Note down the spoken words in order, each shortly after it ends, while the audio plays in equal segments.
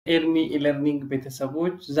ErmiE-learning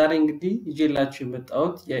ቤተሰቦች ዛሬ እንግዲህ ይዤላችሁ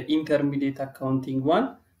የመጣሁት የኢንተርሚዲየት አካውንቲንግ 1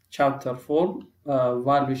 ቻፕተር 4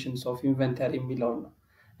 valuations of inventory የሚለው ነው።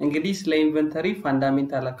 እንግዲህ ስለ ኢንቨንተሪ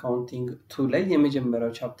ፋንዳሜንታል አካውንቲንግ 2 ላይ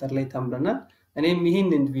የመጀመሪያው ቻፕተር ላይ ተምረናል። እኔም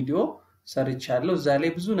ይሄንን ቪዲዮ ሰርቻለሁ። ዛሬ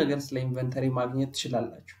ብዙ ነገር ስለ ኢንቨንተሪ ማግኘት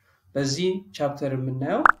ትችላላችሁ። በዚህ ቻፕተር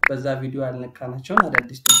የምናየው በዛ ቪዲዮ ያልነካናቸውን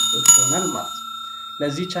አዳዲስ ቶፒኮች ይሆናል ማለት ነው።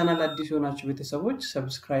 ለዚህ ቻናል አዲስ የሆናችሁ ቤተሰቦች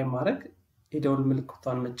ሰብስክራይብ ማድረግ የደወል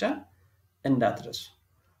ምልክቱን መጫን እንዳትረሱ።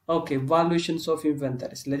 ኦኬ valuations of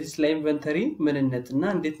inventory ስለዚህ ስለ ኢንቨንተሪ ምንነትና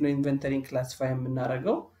እንዴት ነው ኢንቨንተሪን ክላሲፋይ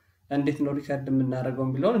የምናደርገው እንዴት ነው ሪከርድ የምናደርገው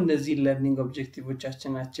የሚለው እነዚህ ለርኒንግ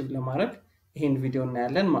ኦብጀክቲቮቻችን አቺቭ ለማድረግ ይሄን ቪዲዮ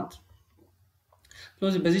እናያለን ማለት ነው።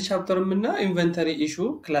 ስለዚህ በዚህ ቻፕተር የምናየው ኢንቨንተሪ ኢሹ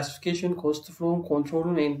ክላሲፊኬሽን ኮስት ፍሎ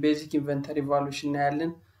ኮንትሮል ኤንድ ቤዚክ ኢንቨንተሪ valuation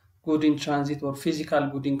እናያለን። good in transit or physical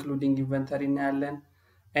good including inventory እናያለን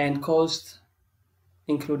and cost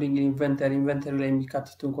including inventory ላይ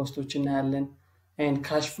የሚካተቱን ኮስቶች እናያለን and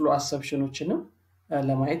cash flow assumptionዎችንም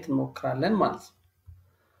ለማየት እንሞክራለን ማለት ነው።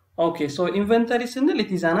 Okay, so inventory ስንል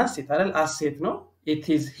it is an asset አይደል? asset ነው. It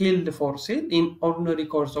is held for sale in ordinary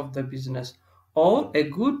course of the business or a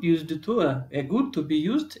good to be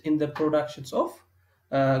used in the productions of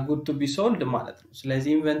good to be sold ማለት ነው።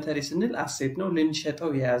 ስለዚህ ኢንቨንተሪ ስንል asset ነው ለንሸጠው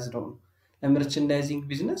የያዝነው ነው። ለመርቸንዳይዚንግ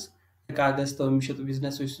ቢዝነስ እቃ ገዝተው የሚሸጡ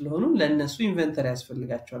ቢዝነሶች ስለሆኑ ለነሱ ኢንቨንተሪ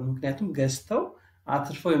ያስፈልጋቸዋል። ምክንያቱም ገዝተው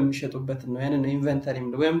አትርፈው የሚሸጡበት ነው ያንን ኢንቨንተሪ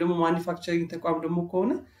ነው። ወይም ደግሞ ማኒፋክቸሪንግ ተቋም ደግሞ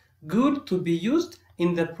ከሆነ good to be used in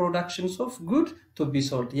the productions of good to be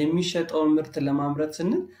sold የሚሸጠው ምርት ለማምረት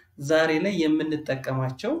ስንል ዛሬ ላይ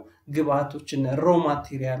የምንጠቀማቸው ግብአቶችና ሮ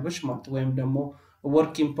ማቴሪያሎች ማለት ወይም ደግሞ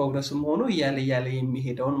work in progress ሆኖ ያለ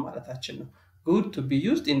የሚሄደውን ማለታችን ነው። good to be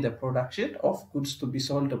used in the production of goods to be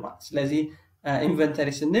sold ማለት ስለዚህ ኢንቨንተሪ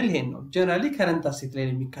ስንል ይሄን ነው። ጀነራሊ ከረንት አሴት ላይ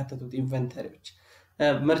የሚካተቱት ኢንቨንተሪዎች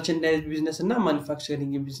መርቸንዳይዝ ቢዝነስ እና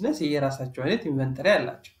ማኒፋክቸሪንግ ቢዝነስ የራሳቸው አይነት ኢንቨንተሪ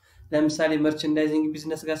አላቸው። ለምሳሌ መርቸንዳይዚንግ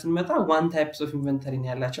ቢዝነስ ጋር ስንመጣ one types of inventory ነው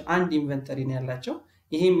ያላቸው አንድ ኢንቨንተሪ ነው ያላቸው።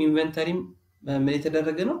 ይሄም ኢንቨንተሪ ምን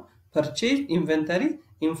የተደረገ ነው purchase inventory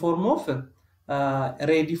in form of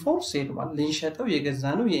ready for sale ማለት ልንሸጠው የገዛ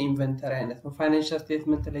ነው የኢንቨንተሪ አይነት ነው። ፋይናንሻል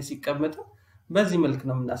ስቴትመንት ላይ ሲቀመጥ በዚህ መልክ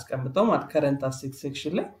ነው የምናስቀምጠው ማለት ከረንት አሴት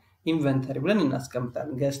ሴክሽን ላይ ኢንቨንተሪ ብለን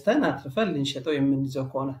እናስቀምጣለን። ገዝተን አትርፈን ልንሸጠው የምንይዘው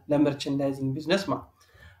ከሆነ ለመርቸንዳይዚንግ ቢዝነስ ማለት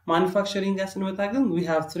ማኑፋክቸሪንግ ጋር ስንመጣ ግን we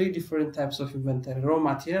have three different types of inventory raw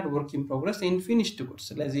material work in progress and finished goods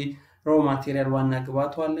ስለዚህ raw material ዋና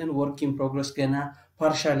ግብአቱ አለን work in progress ገና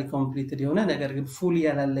partially completed የሆነ ነገር ግን fully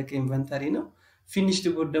ያላለቀ ኢንቨንተሪ ነው finished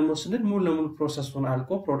good ደግሞ ስንል ሙሉ ለሙሉ ፕሮሰሱን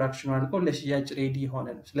አልቆ ፕሮዳክሽኑ አልቆ ለሽያጭ ሬዲ የሆነ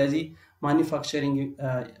ነው። ስለዚህ ማኑፋክቸሪንግ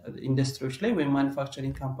ኢንዱስትሪዎች ላይ ወይ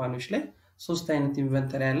ማኑፋክቸሪንግ ካምፓኒዎች ላይ ሶስት አይነት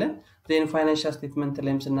ኢንቨንተሪ አለን። then financial statement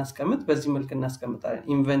ላይም ስናስቀምጥ በዚህ መልክ እናስቀምጣለን።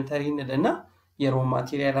 ኢንቨንተሪ እንልና የሮ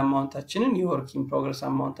ማቴሪያል አማውንታችንን የወርክ ኢን ፕሮግረስ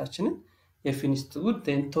አማውንታችንን የፊኒሽድ ጉድ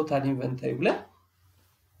then ቶታል ኢንቨንተሪ ብለን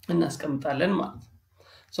እናስቀምጣለን ማለት ነው።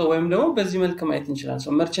 ሶ ወይም ደግሞ በዚህ መልክ ማየት እንችላለን።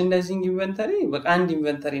 ሶ መርቸንዳይዚንግ ኢንቨንተሪ በቃ አንድ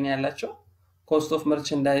ኢንቨንተሪ ነው ያላቸው cost of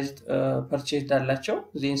merchandise purchased አላቸው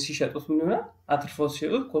then ሲሸጡት ምን ይሆናል አትርፈው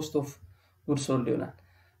ሲሸጡት cost of goods sold ይሆናል።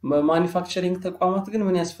 ማኑፋክቸሪንግ ተቋማት ግን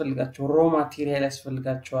ምን ያስፈልጋቸው ሮ ማቴሪያል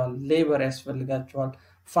ያስፈልጋቸዋል ሌበር ያስፈልጋቸዋል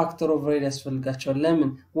ፋክተር ኦቨርሄድ ያስፈልጋቸዋል። ለምን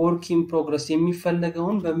ወርክ ኢን ፕሮግረስ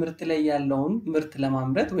የሚፈልገውን በምርት ላይ ያለውን ምርት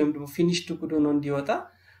ለማምረት ወይም ደግሞ ፊኒሽድ ጉድ ሆኖ እንዲወጣ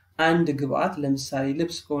አንድ ግብአት ለምሳሌ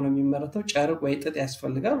ልብስ ከሆነ የሚመረተው ጨርቅ ወይ ጥጥ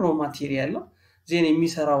ያስፈልጋል ሮ ማቴሪያል ነው። ዜን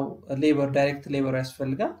የሚሰራው ሌበር ዳይሬክት ሌበር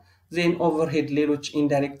ያስፈልጋል። ዜን ኦቨርሄድ ሌሎች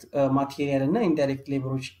ኢንዳይሬክት ማቴሪያል እና ኢንዳይሬክት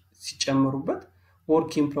ሌበሮች ሲጨመሩበት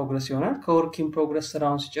work in progress ይሆናል። ከwork in progress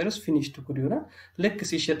ስራውን ሲጨርስ finished good ይሆናል። ልክ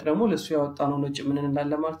ሲሸጥ ደግሞ ለሱ ያወጣነው ወጪ ምን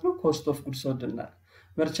እንዳለ ማለት ነው cost of goods sold እናል።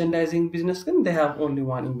 መርቸንዳይዚንግ ቢዝነስ ግን they have only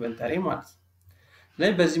one inventory ማለት ነው።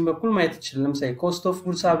 ላይ በዚህ በኩል ማየት ይችላል። ለምሳሌ cost of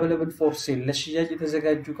goods available for sale ለሽያጭ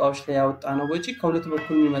የተዘጋጁ እቃዎች ላይ ያወጣነው ወጪ ከሁለት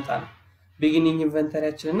በኩል ይመጣል። beginning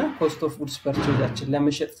inventoryያችን እና cost of goods purchaseያችን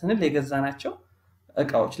ለመሸጥ ስንል የገዛናቸው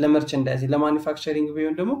እቃዎች ለመርቸንዳይዚንግ ለማኑፋክቸሪንግ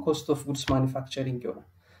ቢሆን ደግሞ cost of goods manufacturing ይሆናል።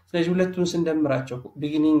 ስለዚህ ሁለቱን ስንደምራቸው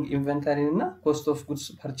beginning inventory እና cost of goods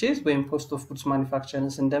purchase ወይም cost of goods manufacturing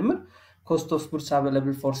ስንደምር cost of goods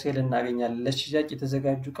available for sale እናገኛለን። ለሽያጭ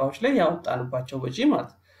የተዘጋጁ እቃዎች ላይ ያወጣንባቸው ወጪ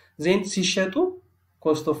ማለት ዜን ሲሸጡ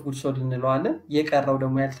cost of goods sold እንለዋለን። የቀረው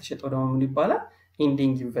ደግሞ ያልተሸጠው ደግሞ ምን ይባላል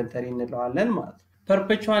ending inventory እንለዋለን ማለት ነው።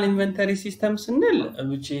 perpetual inventory system ስንል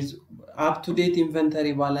which is up to date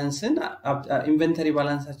inventory balanceን inventory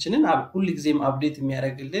balanceአችንን ሁሉ ጊዜም አፕዴት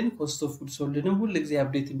የሚያደርግልን cost of goods soldንም ሁሉ ጊዜ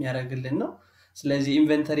አፕዴት የሚያደርግልን ነው። ስለዚህ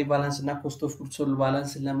inventory balance እና cost of goods sold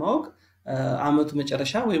balance ለማወቅ አመቱ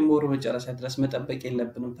መጨረሻ ወይም ወሩ መጨረሻ ድረስ መጠበቅ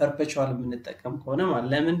የለብንም perpetual የምንጠቀም ከሆነ ማለት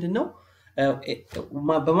ለምንድን ነው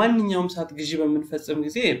በማንኛውም ሰዓት ግዢ በምንፈጽም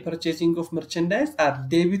ጊዜ purchasing of merchandise are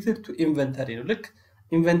debited to inventory ነው ልክ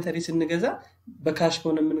ኢንቨንተሪ ስንገዛ በካሽ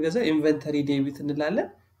ከሆነ የምንገዛ ኢንቨንተሪ ዴቢት እንላለን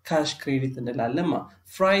ካሽ ክሬዲት እንላለን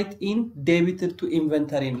freight in debited to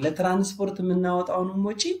inventory ለትራንስፖርት የምናወጣውን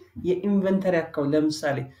ወጪ የኢንቨንተሪ አካውንት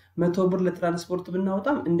ለምሳሌ 100 ብር ለትራንስፖርት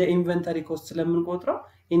ብናወጣም እንደ ኢንቨንተሪ ኮስት ስለምንቆጥረው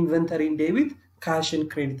ኢንቨንተሪ ዴቢት ካሽን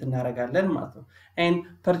ክሬዲት እናደርጋለን ማለት ነው and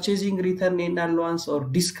purchasing return and allowance or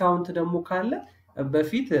discount ደግሞ ካለ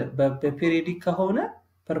በፊት በፔሪዮዲክ ከሆነ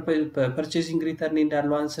purchasing return and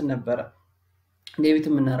allowance ነበረ ዴቢት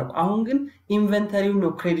የምናደርገው አሁን ግን ኢንቨንተሪው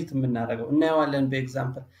ነው ክሬዲት የምናደርገው እናያለን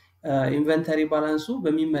በኤግዛምፕል ኢንቨንተሪ ባላንሱ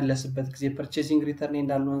በሚመለስበት ጊዜ purchasing return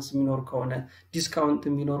and allowance የሚኖር ከሆነ ዲስካውንት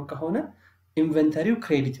የሚኖር ከሆነ ኢንቨንተሪው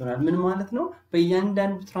ክሬዲት ይሆናል ምን ማለት ነው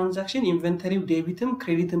በእያንዳንዱ ትራንዛክሽን ኢንቨንተሪው ዴቢትም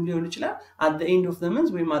ክሬዲትም ሊሆን ይችላል at the end of the month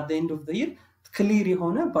ወይ at the end of the year clear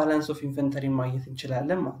የሆነ balance of inventory ማግኘት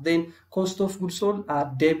እንችላለን then cost of goods sold are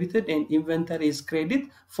debited and inventory is credited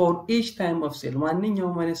for each time of sale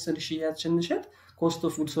ማንኛውም አይነት ሽያጭ ስንሸጥ cost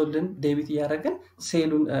of goods sold debit ያደርገን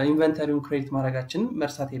ሴሉን ኢንቨንተሪውን ክሬዲት ማድረጋችንን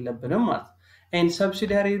መርሳት የለብንም ማለት and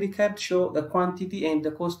subsidiary record show the quantity and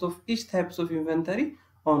the cost of each types of inventory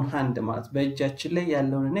on hand ማለት በእጃችን ላይ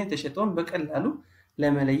ያለውንና የተሸጠውን በቀላሉ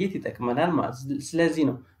ለመለየት ይጠቅመናል ማለት ስለዚህ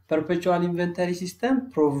ነው perpetual inventory system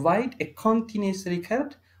provide a continuous record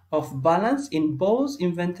of balance in both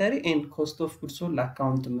inventory and cost of goods sold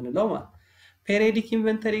account ምንለው ማለት periodic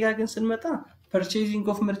inventory ጋር ግን ስንመጣ purchasing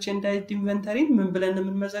of merchandise inventory ምን ብለን ነው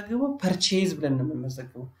የምንመዘግበው purchase ብለን ነው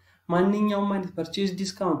የምንመዘግበው ማንኛውም አይነት purchase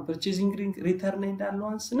discount purchasing return and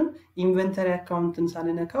allowanceንም inventory accountን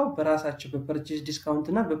ሳንነካው በራሳቸው በpurchase discount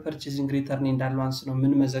እና በpurchasing return and allowance ነው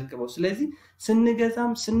የምንመዘግበው ስለዚህ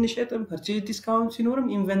ስንገዛም ስንሸጥም purchase discount ሲኖርም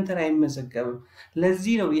inventory አይመዘገብም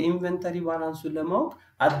ለዚህ ነው የኢንቨንተሪ ባላንሱን ለማወቅ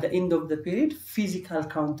at the end of the period physical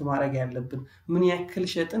count ማድረግ ያለብን ምን ያክል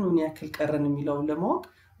ሸጥን ምን ያክል ቀረን የሚለው ለማወቅ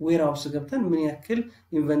ዌራውስ ገብተን ምን ያክል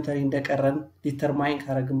ኢንቨንተሪ እንደቀረን ዲተርማይን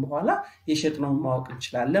ካረግን በኋላ የሸጥነው ማወቅ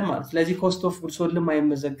እንችላለን ማለት ስለዚህ ኮስት ኦፍ ጉድስ ሶልድ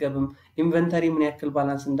ማይመዘገብም ኢንቨንተሪ ምን ያክል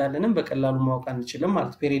ባላንስ እንዳለንም በቀላሉ ማወቅ አንችልም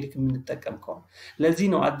ማለት ፔሪዮዲክ የምንጠቀም ከሆነ ለዚህ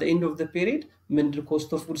ነው at the end of the period ምንድን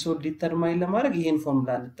ኮስት ኦፍ ጉድስ ሶልድ ዲተርማይን ለማድረግ ይሄን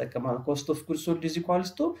ፎርሙላ እንጠቀማለን ኮስት ኦፍ ጉድስ ሶልድ is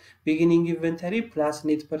equals to beginning inventory plus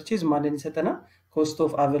net purchase ማለት ይሰጠናል cost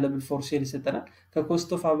of available for sale ይሰጠናል ከcost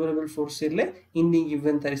of available for sale ላይ ending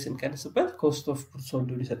inventory ስንቀንስበት cost of goods sold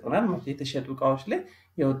ይሰጠናል ማለት የተሸጡ ዕቃዎች ላይ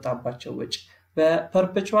የወጣባቸው ወጪ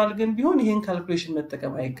በፐርፔቹዋል ግን ቢሆን ይሄን ካልኩሌሽን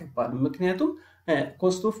መጠቀም አይገባም ምክንያቱም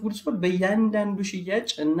cost of goods sold በእያንዳንዱ ሽያጭ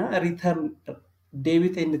እና ሪተርን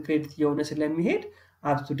ዴቢት ኤንድ ክሬዲት የሆነ ስለሚሄድ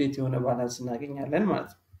up to date የሆነ ባላንስ እናገኛለን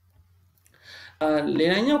ማለት ነው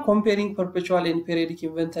ሌላኛው comparing perpetual and periodic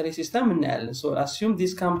inventory system እናያለን so assume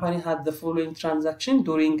this company had the following transaction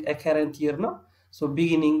during a current year ነው so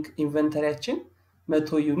beginning inventoryያችን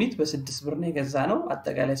 100 ዩኒት በ6 ብር ነው የገዛነው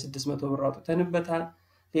አጠቃላይ 600 ብር አውጥተንበታል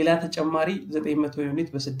ሌላ ተጨማሪ 900 ዩኒት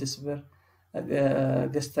በ6 ብር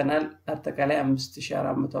ገዝተናል አጠቃላይ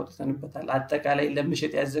 5400 አውጥተንበታል አጠቃላይ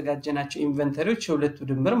ለምሸጥ ያዘጋጀናቸው ኢንቨንተሪዎች የሁለቱ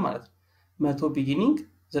ድምር ማለት ነው 100 beginning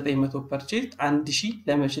 900 purchase 1000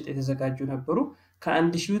 ለመሸጥ የተዘጋጁ ነበሩ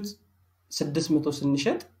ከ1000 600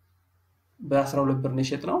 ስንሸጥ በ12 ብር ነው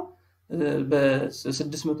የሸጥነው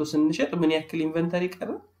በ600 ስንሸጥ ምን ያክል ኢንቨንተሪ ቀረ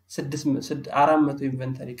 400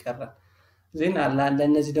 ኢንቨንተሪ ቀረ ዜና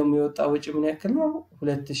ለነዚህ ደግሞ የወጣ ወጪ ምን ያክል ነው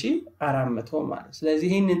 2400 ማለት ስለዚህ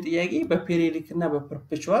ይሄንን ጥያቄ በፔሪዮዲክ እና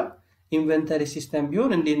በፐርፔቹዋል ኢንቨንተሪ ሲስተም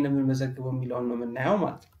ቢሆን እንዴት ነው የምንመዘግበው የሚለው ነው የምናየው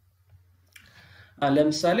ማለት ነው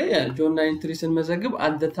ለምሳሌ ጆርናል ኢንትሪስን መዘግብ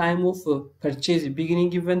at the time of purchase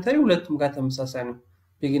beginning inventory ሁለቱም ጋር ተመሳሳይ ነው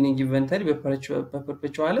beginning inventory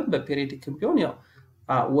በፐርፔቹዋልም በፔሪዮዲክም ቢሆን ያው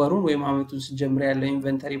ወሩን ወይ አመቱን ሲጀምር ያለው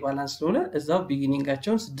ኢንቨንተሪ ባላንስ ስለሆነ እዛው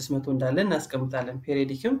ቢጊኒንጋቸውን 600 እንዳለ እናስቀምጣለን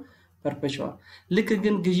ፔሪዮዲክም perpetual ልክ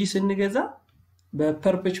ግን ግዢ ስንገዛ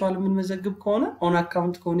በperpetual ምን መዘግብ ከሆነ on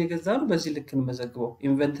account ከሆነ የገዛው በዚህ ልክ እንመዘግበው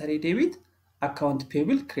inventory debit account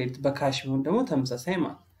payable credit በካሽ ቢሆን ደግሞ ተመሳሳይ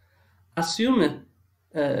ማለት assume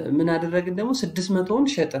ምን አደረግን ደግሞ 600ን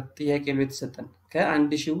ሸጠን ጥያቄ ላይ ተሰጠን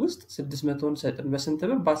ከ1000 ውስጥ 600ን ሸጠን በስንት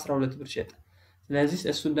ብር በ12 ብር ሸጠን ስለዚህ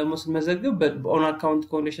እሱን ደግሞ ስንመዘግብ በኦን አካውንት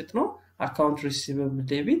ከሆነ ሸጥነው አካውንት ሪሲቨብል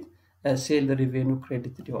ዴቢት ሴል ሪቬኒው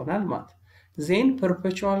ክሬዲት ይሆናል ማለት ዜን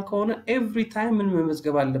perpetual ከሆነ every time ምን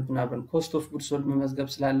መመዝገብ አለብን አብረን cost of goods sold መመዝገብ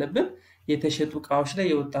ስላለብን የተሸጡ ዕቃዎች ላይ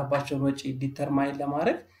የወጣባቸውን ወጪ ዲተርማይን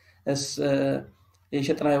ለማድረግ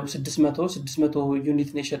የሸጥናው 600 ዩኒት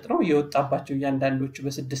ነው የሸጥነው የወጣባቸው እያንዳንዶቹ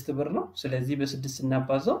በ6 ብር ነው ስለዚህ በ6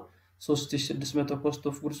 እናባዛው 3600 cost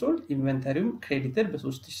of goods sold inventory credited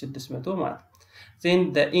በ3600 ማለት then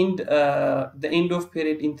the end of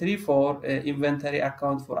period entry for inventory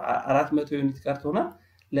account for 400 ዩኒት ካርቶና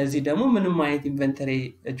ለዚህ ደግሞ ምንም አይነት ኢንቨንተሪ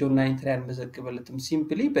ጆርናል ኢንትሪ አንመዘግበለትም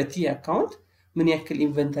ሲምፕሊ በቲ አካውንት ምን ያክል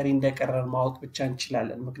ኢንቨንተሪ እንደቀረን ማወቅ ብቻ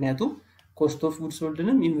እንችላለን ምክንያቱም ኮስት ኦፍ ጉድስ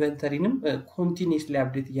ሶልድንም ኢንቨንተሪንም ኮንቲኒዩስሊ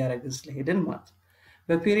አፕዴት ያደረግን ስለሄደን ማለት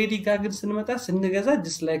በፔሪዮዲክ ጋር ግን ስንመጣ ስንገዛ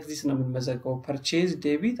just like this ነው የምንመዘግበው purchase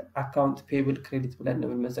debit account payable credit ብለን ነው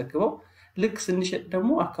የምንመዘግበው ልክ ስንሸጥ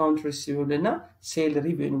ደግሞ account receivable እና sale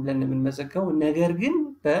revenue ብለን ነው የምንመዘግበው ነገር ግን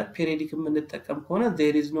በፔሪዮዲክ የምንጠቀም ከሆነ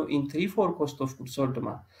there is no entry for cost of goods sold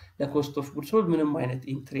ማለት ለcost of goods sold ምንም አይነት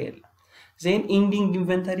entry የለም then ending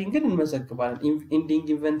inventory ግን እንመዘግባለን ending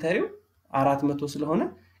inventory 400 ስለሆነ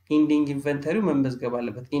ending inventory መመዝገብ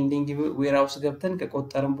አለበት ending warehouse ገብተን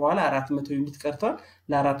ከቆጠርን በኋላ 400 ዩኒት ቀርቷል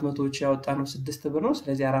ለ400ዎች ያወጣነው 6 ብር ነው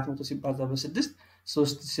ስለዚህ 400 ሲባዛ በ6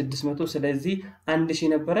 3600 ስለዚህ 1000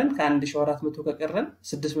 ነበረን ከ1400 ከቀረን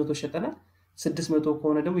 600 ሸጠናል 600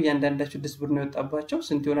 ከሆነ ደግሞ እያንዳንዳቸው 6 ብር ነው የወጣባቸው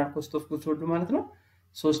ስንት ይሆናል cost of goods sold ማለት ነው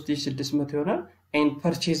 3600 ይሆናል and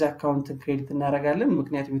purchase account credit እናደርጋለን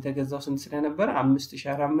ምክንያቱም የተገዛው ስንት ስለነበረ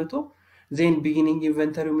 5400 then beginning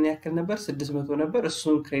inventory ምን ያክል ነበር 600 ነበር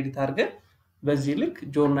እሱን ክሬዲት አድርገን በዚህ ልክ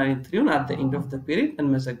journal entry at the end of the period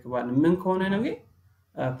እንመዘግባለን ምን ከሆነ ነው ይሄ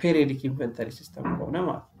periodic inventory system ከሆነ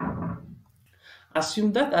ማለት assume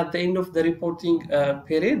that at the end of the reporting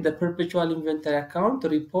period the perpetual inventory account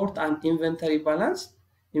report an inventory balance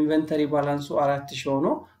 4000 ሆኖ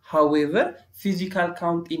however physical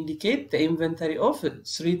count indicate the inventory of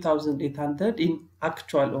 3800 in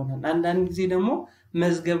actual ሆነ አንዳንድ ጊዜ ደግሞ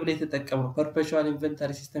መዝገብ ላይ ተጠቀመው perpetual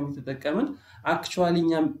inventory system ተጠቀመን actually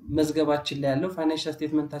ኛ መዝገባችን ላይ ያለው financial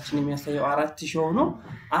statementታችን የሚያሳየው 4000 ሆኖ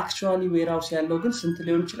actually warehouse ያለው ግን ስንት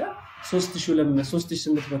ሊሆን ይችላል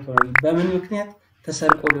 3800 ነው በምን ምክንያት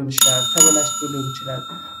ተሰርቆ ሊሆን ይችላል ተበላሽቶ ሊሆን ይችላል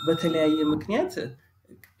በተለያየ ምክንያት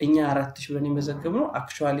እኛ 4000 ብለን የመዘገብነው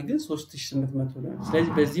actually ግን 3800 ነው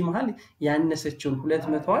ስለዚህ በዚህ መሃል ያነሰችውን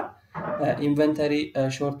 200 ኢንቨንተሪ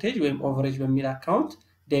ሾርቴጅ ወይም ኦቨሬጅ በሚል አካውንት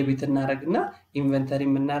ዴቢት እናረግና ኢንቨንተሪ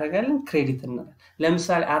እናረጋለን ክሬዲት እናረጋለን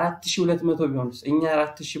ለምሳሌ 4200 ቢሆንስ እኛ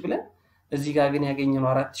 4000 ብለን እዚህ ጋር ግን ያገኘነው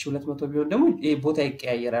 4200 ቢሆን ደግሞ ቦታ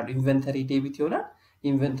ይቀያየራል ኢንቨንተሪ ዴቢት ይሆናል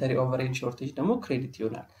ኢንቨንተሪ ኦቨር ኤንድ ሾርቴጅ ደግሞ ክሬዲት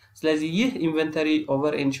ይሆናል ስለዚህ ይህ ኢንቨንተሪ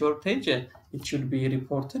ኦቨር ኤንድ ሾርቴጅ it should be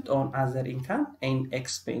reported on other income and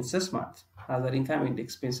expenses ማለት other income and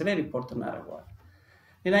expense ላይ ሪፖርት እናደርጋለን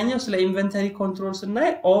ሌላኛው ስለ ኢንቨንተሪ ኮንትሮል ስናይ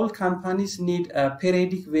all companies need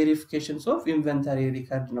periodic verifications of inventory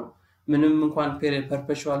record ነው ምንም እንኳን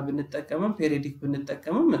perpetual ብንጠቀምም periodic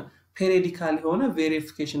ብንጠቀምም periodical የሆነ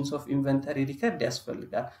verifications of inventory record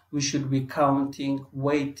ያስፈልጋል we should be counting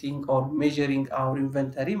weighting or measuring our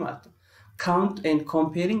inventory ማለት ነው count and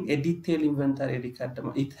comparing a detailed inventory record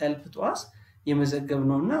it helps to us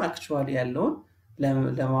የመዘገብነውና actually ያለውን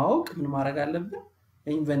ለማወቅ ምን ማድረግ አለብን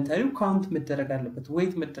ኢንቨንተሪው ካውንት መደረግ አለበት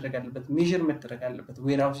ዌይት መደረግ አለበት ሜዠር መደረግ አለበት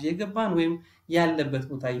ዌርሃውስ እየገባን ወይም ያለበት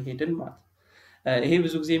ቦታ ይሄድን ማለት ይሄ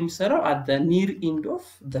ብዙ ጊዜ የሚሰራው at the near end of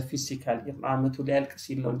the fiscal year አመቱ ሊያልቅ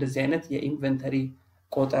ሲል ነው እንደዚህ አይነት የኢንቨንተሪ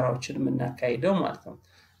ቆጠራዎችን የምናካሂደው ማለት ነው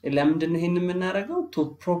ለምንድን ነው ይሄን የምናደርገው to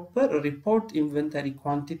proper report inventory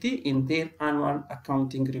quantity in their annual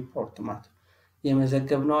accounting report ማለት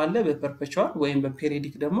የመዘገብነው አለ በፐርፔቹዋል ወይም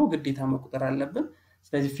በፔሪዮዲክ ደግሞ ግዴታ መቁጠር አለብን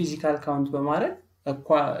ስለዚህ ፊዚካል ካውንት በማድረግ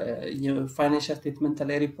የፋይናንሻል ስቴትመንት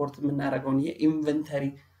ላይ ሪፖርት የምናደርገው የኢንቨንተሪ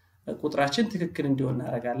ቁጥራችን ትክክል እንዲሆን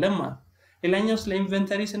እናደርጋለን ማለት ሌላኛው ስለ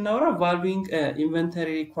ኢንቨንተሪ ስናወራ valuing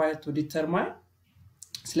inventory required to determine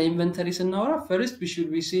ስለ ኢንቨንተሪ ስናወራ first we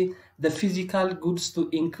should be see the physical goods to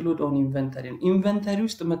include on inventory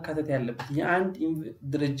ውስጥ መካተት ያለበት የአንድ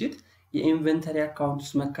ድርጅት የኢንቨንተሪ አካውንት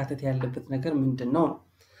ውስጥ መካተት ያለበት ነገር ምንድነው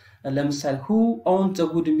ለምሳሌ who owns the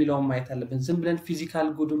good የሚለውን ማየት አለብን ዝም ብለን ፊዚካል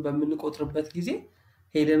ጉድን በምንቆጥርበት ጊዜ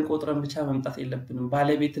ሄደን ቆጥረን ብቻ መምጣት የለብንም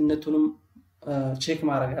ባለቤትነቱንም ቼክ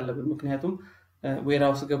ማድረግ አለብን ምክንያቱም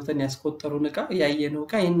ዌርሃውስ ገብተን ያስቆጠሩን ዕቃ ያየነው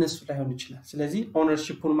ዕቃ የነሱ ላይሆን ይችላል ስለዚህ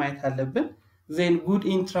ኦነርሺፑን ማየት አለብን then good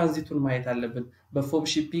in transitun ማየት አለብን በፎብ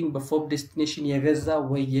ሺፒንግ በፎብ ዴስቲኔሽን የገዛ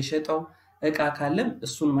ወይ የሸጠው ዕቃ ካለም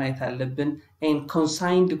እሱን ማየት አለብን and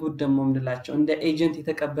consigned good ደግሞ እንላቸው እንደ ኤጀንት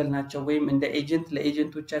የተቀበልናቸው ወይም እንደ ኤጀንት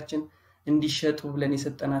ለኤጀንቶቻችን እንዲሸጡ ብለን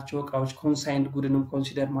የሰጠናቸው ዕቃዎች consigned goodንም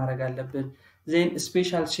ኮንሲደር ማድረግ አለብን then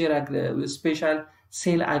special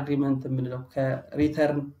sale agreement የምንለው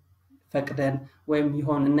ከሪተርን ፈቅደን ወይም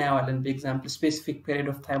ይሆን እናያለን በኤግዛምፕል ስፔሲፊክ ፔሪድ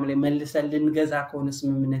ኦፍ ታይም ላይ መልሰን ልንገዛ ከሆነ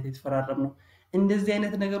ስምምነት የተፈራረምነው እንደዚህ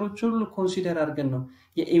አይነት ነገሮች ሁሉ ኮንሲደር አድርገን ነው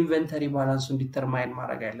የኢንቨንተሪ ባላንሱን ዲተርማይን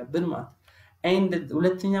ማድረግ ያለብን ማለት and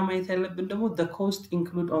ሁለተኛ ማየት ያለብን ደግሞ the cost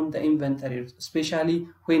include on the inventory especially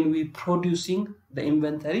when we producing the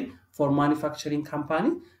inventory for manufacturing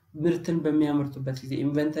company ምርትን በሚያመርቱበት ጊዜ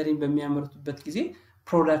ኢንቨንተሪን በሚያመርቱበት ጊዜ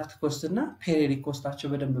ፕሮዳክት ኮስት እና ፔሪዮዲክ ኮስታቸው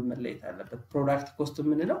በደንብ መለየት አለበት ፕሮዳክት ኮስት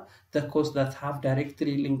የምንለው the cost that have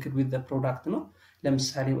directly linked with the product ነው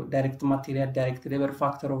ለምሳሌ ዳይሬክት ማቴሪያል ዳይሬክት ሌበር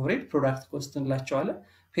ፋክተር ኦቨርሄድ ፕሮዳክት ኮስት እንላቸዋለን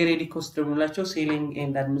ፔሪዮዲክ ኮስት የምንላቸው ሴሊንግ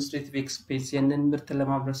ኤንድ አድሚኒስትሬቲቭ ኤክስፔንስ የነን ምርት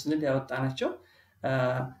ለማምረት ስንል ያወጣናቸው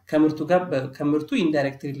ከምርቱ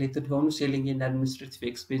ኢንዳይሬክት ሪሌትድ ሆኑ ሴሊንግ ኤንድ አድሚኒስትሬቲቭ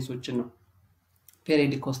ኤክስፔንሶችን ነው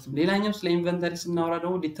ፔሪዮዲክ ኮስት ሌላኛው ስለ ኢንቨንተሪ ስናወራ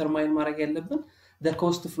ደግሞ ዲተርማይን ማድረግ ያለብን the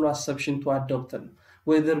cost flow assumption to adopt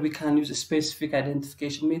whether we can use a specific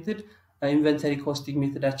identification method inventory costing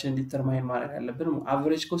method አችን ዲተርማይን ማድረግ ያለብን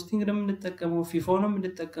average costing ነው የምንጠቀመው FIFO ነው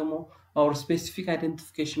የምንጠቀመው or specific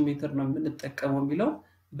identification method ነው የምንጠቀመው የሚለው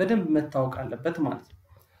በደንብ መታወቅ አለበት ማለት ነው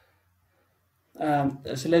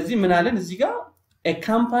ስለዚህ ምን አለን እዚህ ጋር a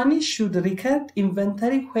company should record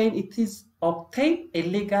inventory when it is obtain a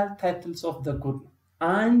legal titles of the good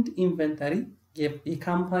and inventory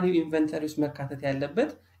የካምፓኒው ኢንቨንተሪ ውስጥ መካተት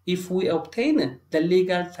ያለበት if we obtain the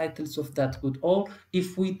legal titles of that good or if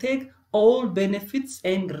we take all benefits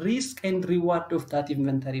and risk and reward of that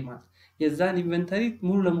inventory ማለት የዛን ኢንቨንተሪ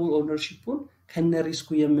ሙሉ ለሙሉ ኦነርሺፑን ከነ ሪስኩ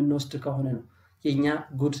የምንወስድ ከሆነ ነው የኛ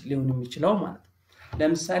ጉድ ሊሆን የሚችለው ማለት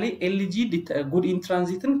ለምሳሌ ኤልጂ ጉድ ኢን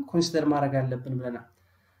ትራንዚትን ኮንሲደር ማድረግ አለብን ብለናል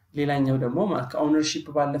ሌላኛው ደግሞ ከኦነርሺፕ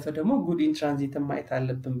ባለፈ ደግሞ ጉድ ኢን ትራንዚትን ማየት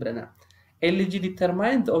አለብን ብለናል LG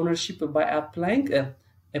determine the ownership by applying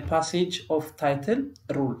a passage of title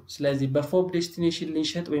rule ስለዚህ በፎብ ዴስቲኔሽን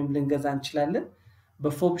ልንሸጥ ወይም ልንገዛ እንችላለን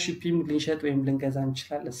በፎብ ሺፒንግ ልንሸጥ ወይም ልንገዛ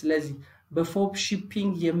እንችላለን ስለዚህ በፎብ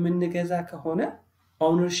ሺፒንግ የምንገዛ ከሆነ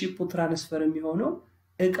ኦነርሺፑ ትራንስፈር የሚሆነው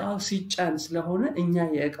እቃው ሲጫን ስለሆነ እኛ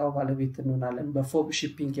የእቃው ባለቤት እንሆናለን በፎብ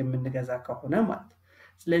ሺፒንግ የምንገዛ ከሆነ ማለት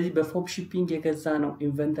ስለዚህ በፎብ ሺፒንግ የገዛ ነው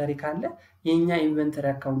ኢንቨንተሪ ካለ የኛ ኢንቨንተሪ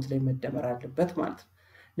አካውንት ላይ መደመር አለበት ማለት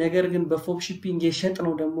ነገር ግን በፎብ ሺፒንግ የሸጥ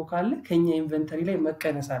ነው ደግሞ ካለ ከኛ ኢንቨንተሪ ላይ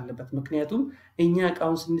መቀነስ አለበት ምክንያቱም እኛ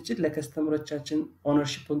እቃውን ስንጭት ለከስተመሮቻችን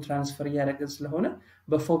ኦነርሺፑን ትራንስፈር ያደረግን ስለሆነ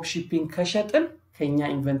በፎብ ሺፒንግ ከሸጥን ከኛ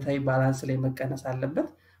ኢንቨንተሪ ባላንስ ላይ መቀነስ አለበት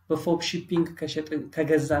በፎብ ሺፒንግ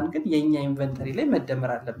ከገዛን ግን የኛ ኢንቨንተሪ ላይ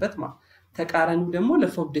መደመር አለበት ማለት ተቃራኒው ደግሞ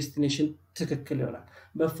ለፎብ ዴስቲኔሽን ትክክል ይሆናል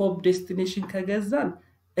በፎብ ዴስቲኔሽን ከገዛን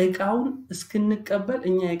እቃውን እስክንቀበል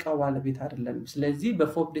እኛ እቃው ባለቤት አይደለንም ስለዚህ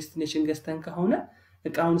በፎብ ዴስቲኔሽን ገዝተን ከሆነ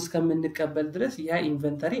እቃውን እስከምንቀበል ድረስ ያ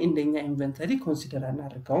ኢንቨንተሪ እንደኛ ኢንቨንተሪ ኮንሲደር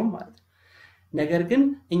አናደርገው ማለት ነገር ግን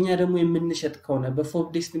እኛ ደግሞ የምንሸጥ ከሆነ በፎብ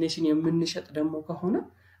ዴስቲኔሽን የምንሸጥ ደግሞ ከሆነ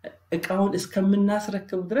እቃውን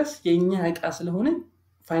እስከምናስረክብ ድረስ የኛ እቃ ስለሆነ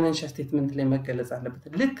ፋይናንሻል ስቴትመንት ላይ መገለጽ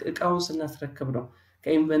አለበት ልክ እቃውን ስናስረክብ ነው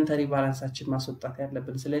ከኢንቨንተሪ ባላንሳችን ማስወጣት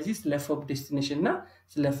ያለብን ስለዚህ ስለ ፎብ ዴስቲኔሽን እና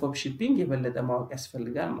ስለ ፎብ ሺፒንግ የበለጠ ማወቅ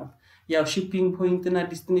ያስፈልጋል ማለት ያው ሺፒንግ ፖይንት እና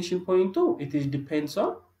ዴስቲኔሽን ፖይንቱ it depends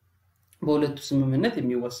on በሁለቱ ስምምነት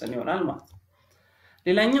የሚወሰን ይሆናል ማለት ነው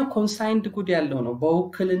ሌላኛው ኮንሳይንድ ጉድ ያለው ነው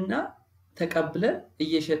በውክልና ተቀብለን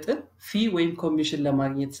እየሸጥን ፊ ወይም ኮሚሽን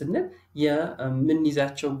ለማግኘት ስንል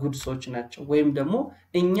የምንይዛቸው ጉድሶች ናቸው ወይም ደግሞ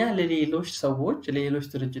እኛ ለሌሎች ሰዎች ለሌሎች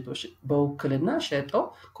ድርጅቶች በውክልና ሸጠው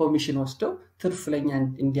ኮሚሽን ወስደው ትርፍ ለኛ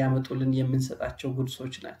እንዲያመጡልን የምንሰጣቸው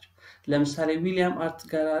ጉድሶች ናቸው ለምሳሌ ዊሊያም አርት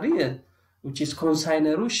ጋራሪ which is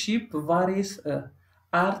consigner ship various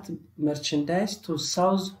art merchandise to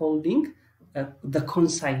South holding the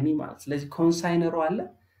consignee ማለት ስለዚህ ኮንሳይነሩ አለ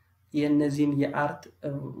የነዚህን የአርት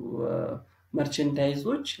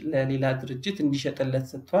መርቸንዳይዞች ለሌላ ድርጅት እንዲሸጥለት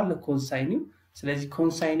ሰጥቷል ለኮንሳይኒው ስለዚህ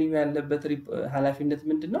ኮንሳይኒው ያለበት ኃላፊነት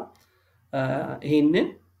ምንድነው ይሄንን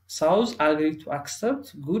South agree to accept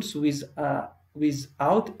goods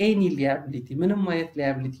without any liability ምንም አይነት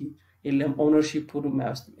liability የለም ownership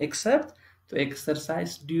ማያስም except to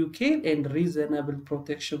exercise due care and reasonable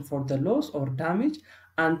protection for the loss or damage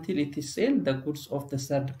until it is sold the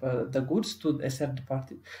goods to a third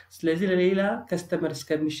party ስለዚህ ለሌላ ከስተመር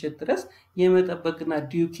እስከሚሸጥ ድረስ የመጠበቅና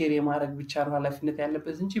ዲዩ ኬር የማድረግ ብቻ ነው ኃላፊነት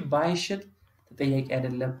ያለበት እንጂ ባይሸጥ ተጠያቂ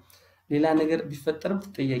አይደለም ሌላ ነገር ቢፈጠርም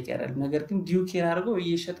ተጠያቂ አይደለም ነገር ግን ዲዩ ኬር አድርገው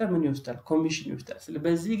እየሸጠ ምን ይወስዳል ኮሚሽን ይወስዳል ስለዚህ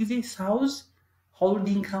በዚህ ጊዜ ሳውዝ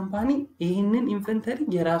ሆልዲንግ ካምፓኒ ይሄንን ኢንቨንተሪ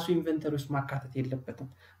የራሱ ኢንቨንተሪ ውስጥ ማካተት የለበትም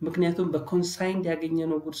ምክንያቱም በኮንሳይንድ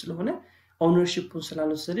ያገኘነው ጉድ ስለሆነ ኦነርሺፑን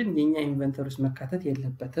ስላልወሰድን የኛ ኢንቨንተሪ ውስጥ መካተት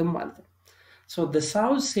የለበትም ማለት ነው so the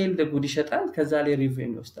south sell the good ይሸጣል ከዛ ላይ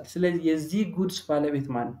ሪቬኒው ይወስዳል ስለዚህ የዚህ ጉድስ ባለቤት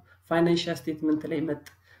ማን ነው ፋይናንሻል ስቴትመንት ላይ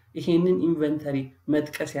ይሄንን ኢንቨንተሪ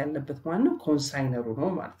መጥቀስ ያለበት ማን ነው ኮንሳይነሩ ነው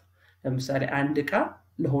ማለት ነው ለምሳሌ አንድ ዕቃ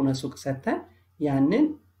ለሆነ ሱቅ ሰጥተን ያንን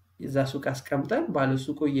እዛ ሱቅ አስቀምጠን ባለ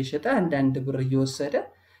ሱቁ እየሸጠ አንድ ብር እየወሰደ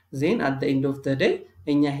ዜን at the end of the day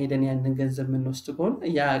እኛ ሄደን ያንን ገንዘብ ምንወስድ ከሆነ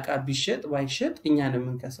ያ ዕቃ ቢሸጥ ባይሸጥ እኛ ነው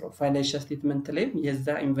የምንከስረው ፋይናንሻል ስቴትመንት ላይ የዛ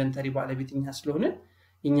ኢንቨንተሪ ባለቤት እኛ ስለሆነ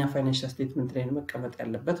እኛ ፋይናንሻል ስቴትመንት ላይ መቀመጥ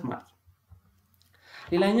ያለበት ማለት ነው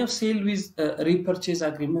ሌላኛው ሴል ዊዝ ሪፐርቼዝ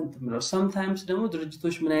አግሪመንት ነው sometimes ደግሞ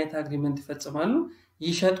ድርጅቶች ምን አይነት አግሪመንት ይፈጽማሉ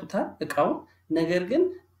ይሸጡታል እቃው ነገር ግን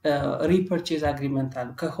ሪፐርቼዝ አግሪመንት አለ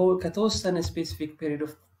ከተወሰነ ስፔሲፊክ ፔሪድ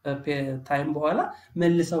ኦፍ ታይም በኋላ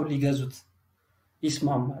መልሰው ሊገዙት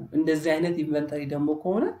ይስማማሉ እንደዚህ አይነት ኢንቨንተሪ ደግሞ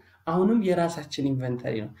ከሆነ አሁንም የራሳችን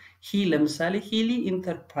ኢንቨንተሪ ነው ለምሳሌ ሂሊ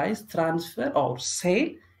ኢንተርፕራይዝ ትራንስፈር ኦር ሴል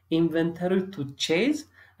ኢንቨንተሪ ቱ ቼዝ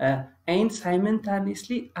and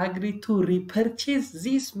simultaneously agree to repurchase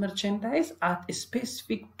this merchandise at a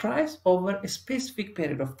specific price over a specific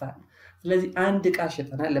period of time ስለዚህ አንድ ዕቃ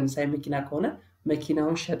ሸጠናል ለምሳሌ መኪና ከሆነ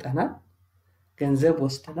መኪናውን ሸጠናል ገንዘብ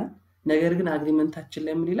ወስደናል ነገር ግን አግሪመንታችን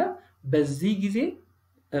ላይ ምን ይላል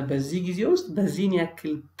በዚህ ጊዜ ውስጥ በዚህን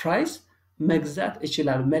ያክል ፕራይስ መግዛት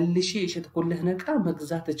እችላለሁ መልሼ የሸጥኩልህ ዕቃ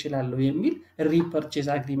መግዛት እችላለሁ የሚል ሪፐርቼዝ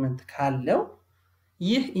አግሪመንት ካለው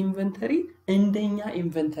ይህ ኢንቨንተሪ እንደኛ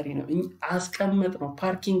ኢንቨንተሪ ነው አስቀመጥ ነው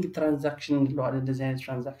ፓርኪንግ ትራንዛክሽን እንለዋለን እንደዚህ አይነት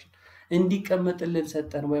ትራንዛክሽን እንዲቀመጥልን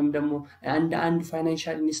ሰጠን ወይም ደግሞ አንድ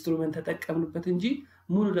ፋይናንሻል ኢንስትሩመንት ተጠቀምንበት እንጂ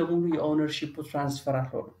ሙሉ ለሙሉ የኦነርሺፕ ትራንስፈር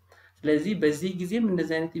አልሆነም ስለዚህ በዚህ ጊዜም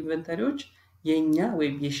እንደዚህ አይነት ኢንቨንተሪዎች የኛ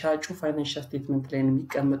ወይም የሻጩ ፋይናንሻል ስቴትመንት ላይ ነው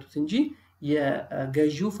የሚቀመጡት እንጂ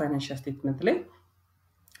የገዢው ፋይናንሻል ስቴትመንት ላይ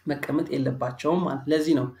መቀመጥ የለባቸውም ማለት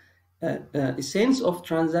ለዚህ ነው sense of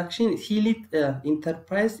transaction Healy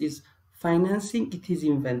enterprise is financing its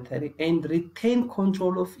inventory and retain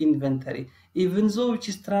control of inventory even though which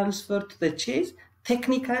is transferred to the chase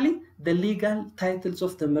technically the legal titles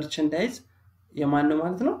of the merchandise የማን ነው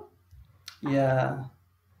ማለት ነው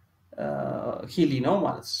Healy ነው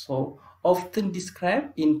ማለት so often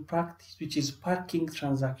described in practice which is parking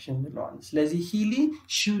transaction ስለዚህ Healy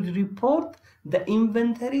should report the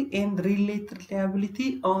inventory and related liability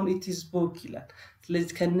on its book ይላል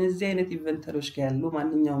ስለዚህ ከነዚህ አይነት ኢንቨንተሪዎች ጋር ያሉ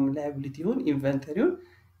ማንኛውም liabilityውን ኢንቨንተሪውን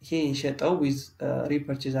ይሄ የሸጠው with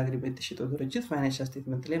repurchase agreement የሸጠው ድርጅት ፋይናንሻል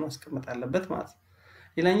ስቴትመንት ላይ ማስቀመጥ አለበት ማለት ነው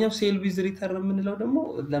ሌላኛው ሴል ዊዝ ሪተርን የምንለው ደግሞ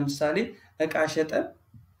ለምሳሌ ዕቃ ሸጠን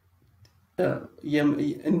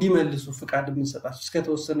እንዲመልሱ ፍቃድ የምንሰጣቸው እስከ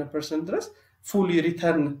ተወሰነ % ድረስ fully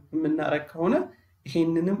return የምናረግ ከሆነ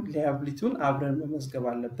ይሄንንም liabilityውን አብረን መመዝገብ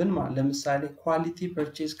አለብን ማለት ለምሳሌ quality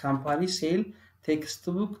purchase company sell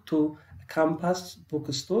textbook to a campus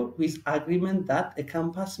bookstore with agreement that a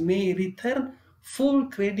campus may return full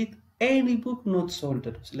credit any book not sold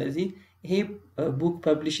ስለዚህ ይሄ book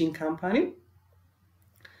publishing company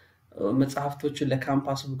መጽሐፍቶችን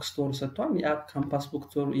ለካምፓስ ቡክስቶር ሰጥቷል ያ ካምፓስ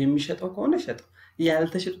ቡክስቶር የሚሸጠው ከሆነ ሸጠው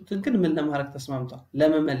ያልተሸጡትን ግን ምን ለማድረግ ተስማምቷል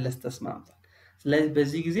ለመመለስ ተስማምቷል ስለዚህ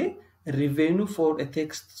በዚህ ጊዜ revenue for a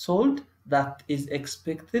text sold that is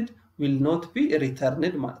expected will not be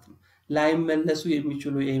returned ማለት ነው ላይመለሱ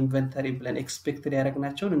የሚችሉ የኢንቨንተሪ ብለን ኤክስፔክትድ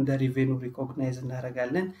ያደረግናቸውን እንደ revenue recognize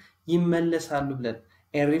እናደርጋለን ይመለሳሉ ብለን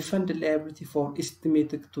a refund liability for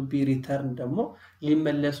estimated to be returned ደግሞ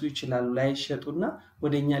ሊመለሱ ይችላሉ ላይሸጡና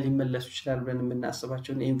ወደኛ ሊመለሱ ይችላሉ ብለን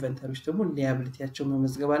የምናስባቸው ኢንቨንተሪዎች ደግሞ liabilityያቸው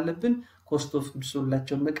መመዝገብ አለብን cost of goods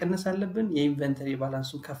soldላቸው መቀነስ አለብን የኢንቨንተሪ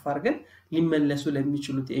ባላንሱን ከፍ አድርገን ሊመለሱ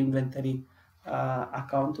ለሚችሉት የኢንቨንተሪ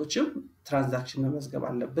አካውንቶችም ትራንዛክሽን መመዝገብ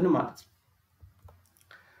አለብን ማለት ነው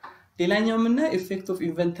ሌላኛው ምንና ኢፌክት ኦፍ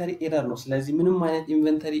ኢንቨንተሪ ኤረር ነው ስለዚህ ምንም አይነት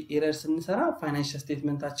ኢንቨንተሪ ኤረር ስንሰራ ፋይናንሻል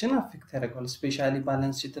ስቴትመንታችን አፌክት ያደርጋል ስፔሻሊ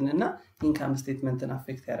ባላንስ ሺትን እና ኢንካም ስቴትመንትን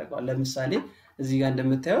አፌክት ያደርጋል ለምሳሌ እዚህ ጋር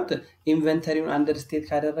እንደምታዩት ኢንቨንተሪውን አንደርስቴት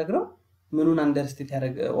ካደረግነው ምኑን አንደርስቴት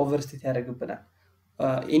ኦቨርስቴት ያደርግብናል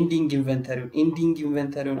ኢንዲንግ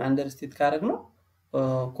ኢንቨንተሪውን አንደርስቴት ካደረግነው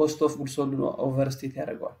ኮስት ኦፍ ጉድስ ሶልድ ነው ኦቨርስቴት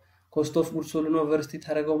ያደርጋል ኮስት ኦፍ ጉድስ ሶልድ ነው ኦቨርስቴት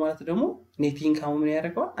ያደርጋው ማለት ደግሞ ኔት ኢንካም ምን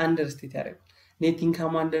ያደርጋል አንደርስቴት ያደርጋል net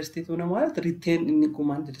income understate ሆነ ማለት retain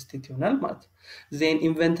income understate ይሆናል ማለት ነው then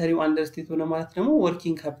inventory understate ሆነ ማለት ደግሞ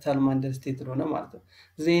working capital understate ሆነ ማለት ነው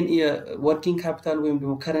then working capital ወይም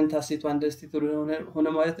ደግሞ current asset understate ሆነ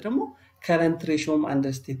ማለት ደግሞ current ratio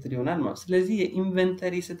understate ይሆናል ማለት ስለዚህ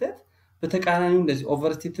የኢንቨንተሪ ስህተት በተቃራኒው እንደዚህ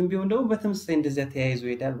overstate ቢሆን ደግሞ በተመሳሳይ እንደዚህ ተያይዞ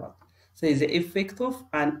ይሄዳል ማለት so the effect of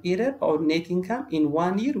an error on net income in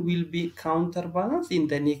one year will be counterbalanced in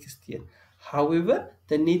the next year however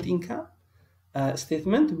the net income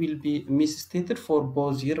statement will be misstated for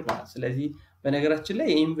both year ማለት ስለዚህ በነገራችን ላይ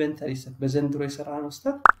የኢንቨንተሪ ስህተት በዘንድሮ የሰራነው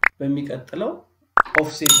ስህተት በሚቀጥለው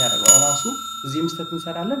ኦፍሴት ያደርጋል ራሱ እዚህም ስህተት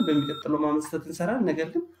እንሰራለን በሚቀጥለው ዓመት ስህተት እንሰራለን ነገር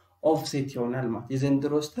ግን ኦፍሴት ይሆናል ማለት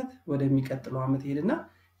የዘንድሮ ስህተት ወደሚቀጥለው ዓመት ሄድና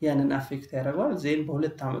ያንን አፌክት ያደርጋል ዜን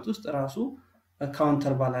በሁለት ዓመት ውስጥ ራሱ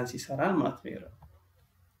ካውንተር ባላንስ ይሰራል ማለት ነው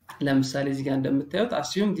ለምሳሌ እዚህ ጋር እንደምታዩት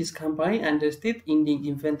assume this company understate ending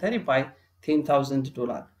inventory by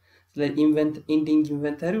 $10,000 ኢንዲንግ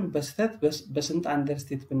ኢንቨንተሪውን በስተት በስንት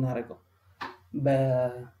አንደርስቴት ብናረጋው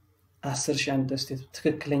በ10000 አንደርስቴት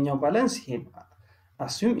ትክክለኛው ባላንስ ይሄ ነው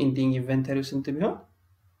assume ኢንዲንግ ኢንቨንተሪው ስንት ቢሆን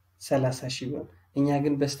 30000 ቢሆን እኛ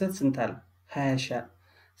ግን በስተት ስንት አለ 20 ሺህ አለ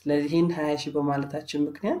ስለዚህ ይሄን 20 ሺህ በማለታችን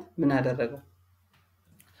ምክንያት ምን አደረገው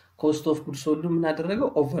ኮስት ኦፍ ጉድስ ሶልድ ምን አደረገው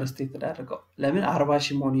ኦቨርስቴት አደረገው ለምን 40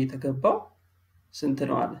 ሺህ መሆን የተገባው ስንት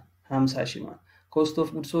ነው አለ 50 ሺህ ነው ኮስት ኦፍ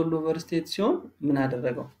ጉድስ ሶልድ ኦቨርስቴት ሲሆን ምን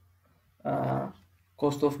አደረገው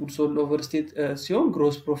ኮስት ኦፍ ጉድስ ሶልድ ኦቨርስቴት ሲሆን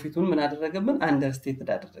ግሮስ ፕሮፊቱን ምን አደረገብን አንደርስቴት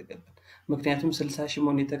አደረገብን ምክንያቱም 60 ሺህ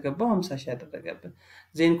መሆን የተገባው 50 ሺህ አደረገብን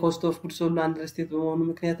ዜን ኮስት ኦፍ ጉድስ ሶልድ አንደርስቴት በመሆኑ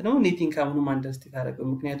ምክንያት ነው ኔት ኢንካሙን አንደርስቴት አደረገው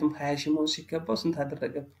ምክንያቱም 20 ሺህ መሆን ሲገባው ስንት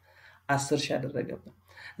አደረገብን 10 ሺህ አደረገብን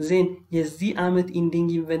ዜን የዚህ አመት ኢንዲንግ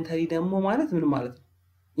ኢንቨንተሪ ደግሞ ማለት ምን ማለት ነው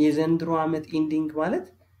የዘንድሮ አመት ኢንዲንግ ማለት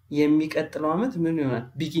የሚቀጥለው አመት ምን ይሆናል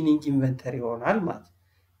ቢጊኒንግ ኢንቨንተሪ ይሆናል ማለት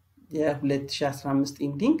የ2015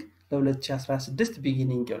 ኢንዲንግ ለ2016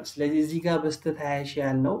 ቢጊኒንግ ይሆናል ስለዚህ እዚህ ጋር በስተት 20 ሺህ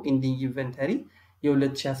ያልነው ኢንዲንግ ኢንቨንተሪ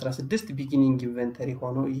የ2016 ቢጊኒንግ ኢንቨንተሪ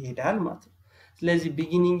ሆኖ ይሄዳል ማለት ነው ስለዚህ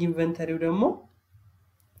ቢጊኒንግ ኢንቨንተሪው ደግሞ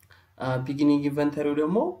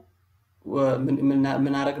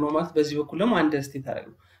ምን አረግ ነው ማለት በዚህ በኩል ደግሞ አንደርስቴት አረግ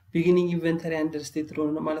ቢጊኒንግ ኢንቨንተሪ አንደርስቴት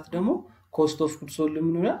ሆነ ማለት ደግሞ ኮስት ኦፍ ጉድስ ሶልድ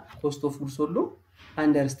ምን ይሆናል ኮስት ኦፍ ጉድስ ሶልድ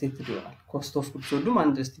አንደርስቴት ይሆናል ኮስት ኦፍ ጉድስ ሶልድ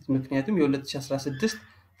አንደርስቴት ምክንያቱም የ2016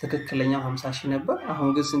 ትክክለኛው 50 ሺህ ነበር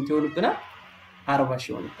አሁን ግን ስንት ይሆንብናል 40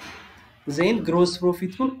 ሺህ ይሆናል ዜን ግሮስ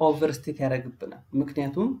ፕሮፊቱን ኦቨርስቴት ያደርግብናል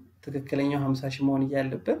ምክንያቱም ትክክለኛው 50 ሺህ መሆን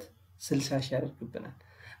ያለበት 60 ሺህ ያደርግብናል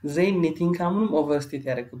ዜን ኔት ኢንካሙን ኦቨርስቴት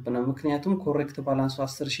ያደርግብናል ምክንያቱም ኮሬክት ባላንሱ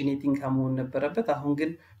 10 ሺህ ኔት ኢንካም መሆን ነበረበት አሁን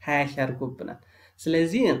ግን 20 ሺህ አድርጎብናል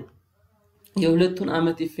ስለዚህ የሁለቱን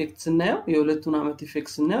አመት ኢፌክት ስናየው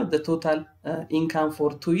the total income for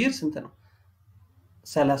 2 years ስንት ነው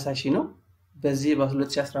 30 ሺህ ነው በዚህ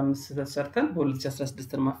በ2015 ተሰርተን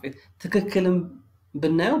በ2016 ማፈት ትክክልም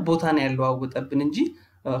ብናየው ቦታ ነው ያለው አውጣብን እንጂ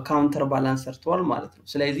ካውንተር ባላንስ ሰርቷል ማለት ነው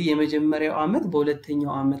ስለዚህ የመጀመሪያው አመት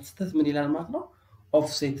በሁለተኛው አመት ስተት ምን ይላል ማለት ነው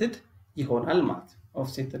ኦፍሴትድ ይሆናል ማለት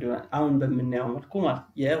ኦፍሴትድ ይሆናል አሁን በመናየው መልኩ ማለት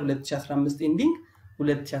የ2015 ኢንዲንግ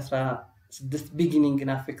 2016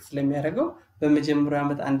 ቢጊኒንግን አፌክት ስለሚያደርገው በመጀመሪያው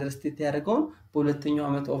አመት አንደርስቴት ያደርገውን በሁለተኛው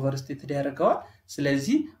አመት ኦቨርስቴት ያደርገዋል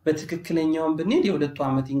ስለዚህ በትክክለኛው ብንሄድ የሁለቱ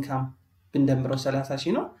አመት ኢንካም ብንደምረው 30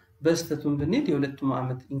 ሺህ ነው በስተቱን ብንሄድ የሁለቱ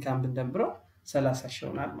አመት ኢንካም ብንደምረው 30 ሺህ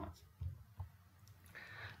ይሆናል ማለት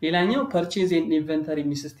ሌላኛው ፐርቼዝ ኤንድ ኢንቨንተሪ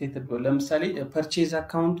ሚስስቴትድ ነው ለምሳሌ ፐርቼዝ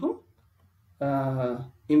አካውንቱ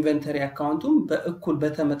ኢንቨንተሪ አካውንቱም በእኩል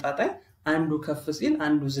በተመጣጣኝ አንዱ ከፍ ሲል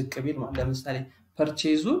አንዱ ዝቅ ቢል ማለት ለምሳሌ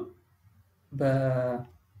ፐርቼዙ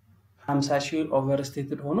በ50 ሺህ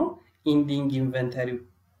ኦቨርስቴትድ ሆኖ ኢንዲንግ ኢንቨንተሪው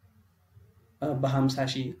በ50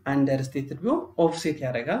 ሺህ አንደርስቴትድ ቢሆን ኦፍሴት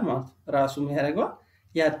ያደርጋል ማለት ራሱ ምን ያደርጋል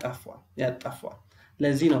ያጣፋል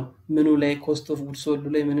ለዚህ ነው ምኑ ላይ ኮስት ኦፍ ጉድስ ሶልድ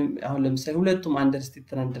ላይ ምንም አሁን ለምሳሌ ሁለቱም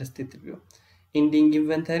አንደርስቴትድ ቢሆን ኢንዲንግ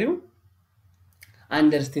ኢንቨንተሪው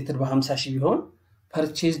አንደርስቴትድ በ50 ሺህ ቢሆን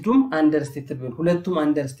ፐርቼዝዱም አንደርስቴትድ ቢሆን ሁለቱም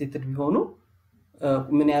አንደርስቴትድ ቢሆኑ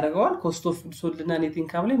ምን ያደርጋል ኮስት ኦፍ ጉድስ ሶልድ እና ኔት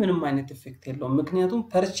ኢንካም ላይ ምንም አይነት ኢፌክት የለውም ምክንያቱም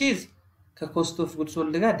ፐርቼዝ ከኮስት ኦፍ ጉድስ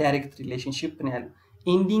ሶልድ ጋር ዳይሬክት ሪሌሽንሺፕ ነው ያለው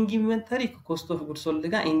ኢንዲንግ ኢንቨንተሪ ከኮስት ኦፍ ጉድስ ሶልድ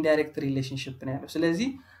ጋር ኢንዳይሬክት ሪሌሽንሺፕ ነው ያለው ስለዚህ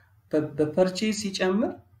በፐርቼዝ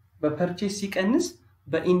ሲጨምር በፐርቼዝ ሲቀንስ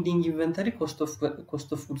በኢንዲንግ ኢንቨንተሪ ኮስት ኦፍ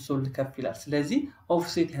ጉድስ ሶልድ ከፍ ይላል ስለዚህ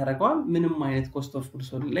ኦፍሴት ያደርጋል ምንም አይነት ኮስት ኦፍ ጉድስ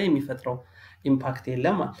ሶልድ ላይ የሚፈጥረው ኢምፓክት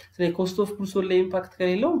የለም ስለዚህ ኮስት ኦፍ ጉድስ ሶልድ ላይ ኢምፓክት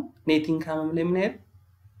ከሌለው ኔት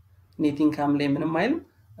ኢንካም ላይ ምንም አይልም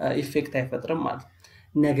ኢፌክት አይፈጥርም ማለት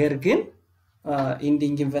ነገር ግን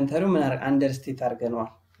ኢንዲንግ ኢንቨንተሪው ምን አንደርስቴት አድርገናል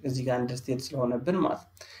እዚህ ጋር አንደርስቴት ስለሆነብን ማለት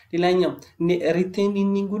ሌላኛው ሪቴን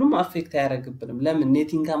ኢንዲንጉንም አፌክት አያደርግብንም ለምን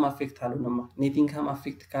ኔት ኢንካም አፌክት አልሆነማ ኔት ኢንካም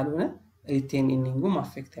አፌክት ካልሆነ ሪቴን ኢንዲንጉም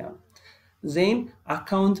አፌክት ያው ዜን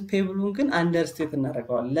አካውንት ፔብሉን ግን አንደርስቴት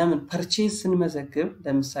እናደርጋለን ለምን ፐርቼዝ ስንመዘግብ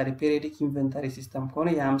ለምሳሌ ፔሪዮዲክ ኢንቨንተሪ ሲስተም ከሆነ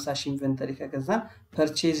የ50 ሺህ ኢንቨንተሪ ከገዛን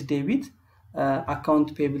ፐርቼዝ ዴቢት አካውንት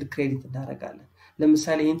ፔብል ክሬዲት እናደርጋለን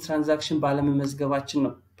ለምሳሌ ይሄን ትራንዛክሽን ባለመመዝገባችን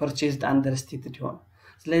ነው ፐርቼዝድ አንደርስቴትድ ይሆናል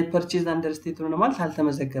ስለዚህ ፐርቼዝ አንደርስቴት ሆነ ማለት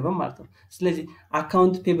አልተመዘገበም ማለት ነው ስለዚህ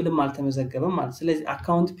አካውንት ፔብልም አልተመዘገበም ማለት ስለዚህ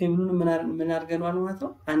አካውንት ፔብሉን ምን አድርገናል ማለት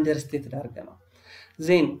ነው አንደርስቴትድ አድርገናል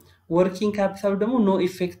ዜን ወርኪንግ ካፒታል ደግሞ ኖ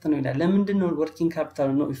ኢፌክት ነው ይላል ለምንድን ነው ወርኪንግ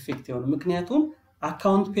ካፒታል ኖ ኢፌክት ይሆን ምክንያቱም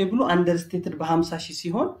አካውንት ፔብሉ አንደርስቴትድ በ50 ሺህ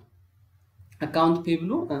ሲሆን አካውንት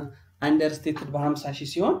ፔብሉ አንደርስቴትድ በ50 ሺህ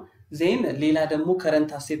ሲሆን ዜን ሌላ ደግሞ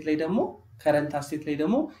ከረንት አሴት ላይ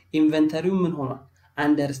ደግሞ ኢንቨንተሪው ምን ሆኗል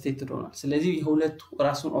አንደርስቴትድ ሆኗል ስለዚህ የሁለቱ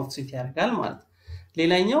ራሱን ኦፍሴት ያደርጋል ማለት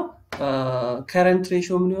ሌላኛው ከረንት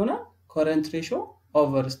ሬሽዮ ምን ይሆናል ከረንት ሬሽዮ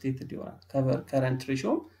ኦቨርስቴትድ ይሆናል ከረንት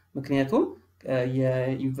ሬሽዮ ምክንያቱም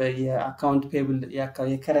የአካውንት ፔብል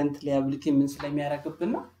የከረንት ሊያቢሊቲ ምን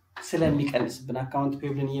ስለሚያደርግብና ስለሚቀንስብን አካውንት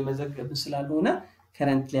ፔብልን እየመዘገብን ስላልሆነ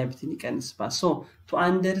current liability ይቀንስባል so to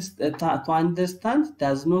understand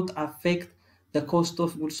does not affect the cost of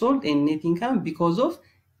goods sold and net income because of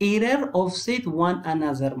error offset one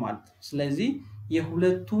another ማለት ስለዚህ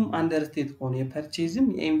የሁለቱም አንደርስቴት ከሆነ የፐርቼዝም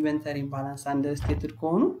የኢንቨንተሪ ባላንስ አንደርስቴትድ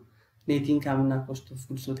ከሆኑ net income እና cost of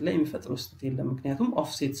goods sold ላይ የሚፈጥረው ስህተት የለም ምክንያቱም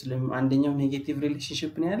offset ስለሚ አንደኛው ኔጌቲቭ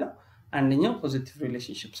ሪሌሽንሺፕ ነው ያለው አንደኛው ፖዚቲቭ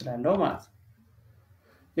ሪሌሽንሺፕ ስላለው ማለት ነው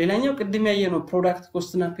ሌላኛው ቅድም ያየነው ፕሮዳክት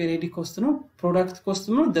ኮስት እና ፔሪዮዲክ ኮስት ነው ፕሮዳክት ኮስት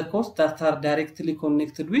ነው the costs that are directly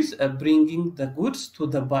connected with bringing the goods to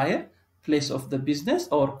the buyer place of the business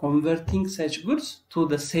or converting such goods to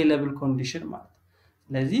the saleable condition ማለት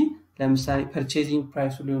ስለዚህ ለምሳሌ purchasing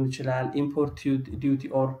price ሊሆን ይችላል import duty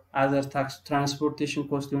or other tax transportation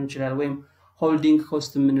cost ሊሆን ይችላል ወይም holding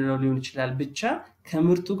cost ምንለው ሊሆን ይችላል ብቻ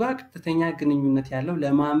ከምርቱ ጋር ቀጥተኛ ግንኙነት ያለው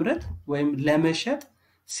ለማምረት ወይም ለመሸጥ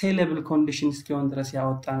saleable condition እስኪሆን ድረስ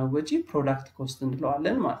ያወጣነው ወጪ product cost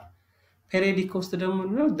እንለዋለን ማለት periodic cost ደግሞ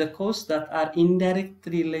ነው the costs that are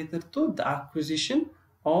indirectly related to the acquisition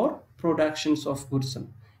or productions of goods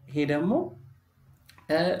ይሄ ደግሞ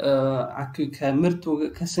ከምርቱ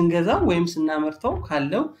ከስንገዛ ወይም ስናመርተው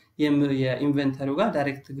ካለው የኢንቨንተሪው ጋር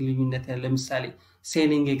ዳይሬክት ግንኙነት ያለው ለምሳሌ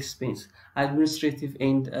selling expense administrative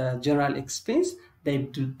and general expense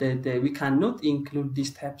we cannot include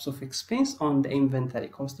these types of expense on the inventory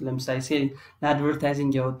cost ለምሳሌ selling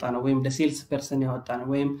advertising ያወጣ ነው ወይም ለሴልስ ፐርሰን ያወጣ ነው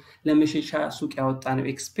ወይም ለመሸጫ ሱቅ ያወጣ ነው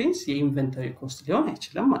expense የኢንቨንተሪ ኮስት ሊሆን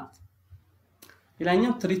አይችልም ማለት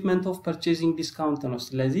ሌላኛው treatment of purchasing discount ነው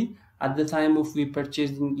ስለዚህ at the time of we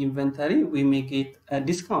purchasing inventory we may get a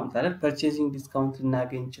discount አይደል purchasing discount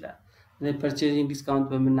እናገኝ ይችላል purchasing discount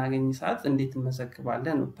በመናገኝ ሰዓት እንዴት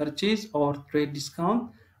እንመዘግባለን ነው purchase or trade discount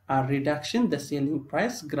are reduction the selling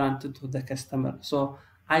price granted to the customer so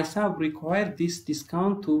ISAB require this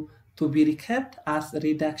discount to be recorded as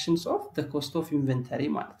reductions of the cost of inventory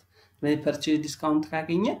ማለት purchase discount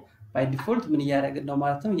ካገኘ by default ምን ያደርጋል ነው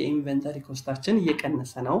ማለት ነው የኢንቨንተሪ ኮስታችን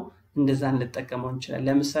እየቀነሰ ነው እንደዛ እንጠቀመው እንችላለን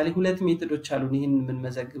ለምሳሌ ሁለት ሜተዶች አሉ ይሄን ምን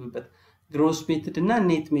መዘግብበት gross method እና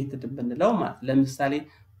net method ብንለው ማለት ለምሳሌ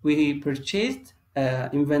we purchased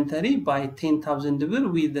inventory by 10000 ብር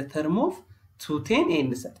with the term of 210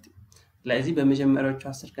 and 30 ስለዚህ በመጀመሪያዎቹ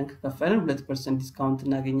 10 ቀን ከከፈልን 2% ዲስካውንት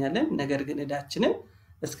እናገኛለን ነገር ግን እዳችንን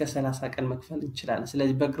እስከ 30 ቀን መክፈል እንችላለን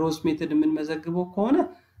ስለዚህ በግሮስ ሜተድ ምን መዘግበው ከሆነ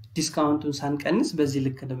ዲስካውንቱን ሳንቀንስ በዚህ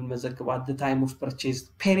ልክ ነው መዘግበው at the time of purchase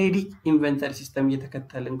periodic inventory system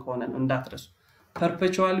እየተከተልን ከሆነ ነው እንዳትረሱ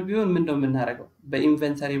perpetual ቢሆን ምን ነው የምናደርገው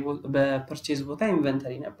በኢንቨንተሪ በፐርቼዝ ቦታ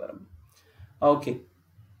ኢንቨንተሪ ነበር ኦኬ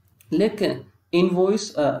ልክ ኢንቮይስ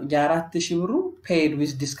የ4000 ብሩ paid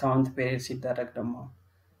with discount period ሲደረግ ደግሞ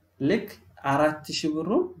ልክ 4000 ብሩ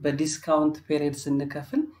በዲስካውንት ፔሪድ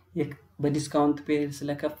ስንከፍል በዲስካውንት ፔሪድ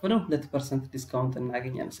ስለከፈለው 2% ዲስካውንት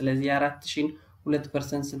እናገኛለን ስለዚህ 4000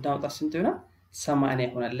 2% ስናወጣ ስንት ይሆናል 80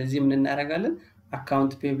 ይሆናል ለዚህ ምን እናደርጋለን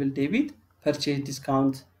account payable debit purchase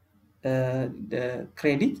discount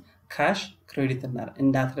credit cash credit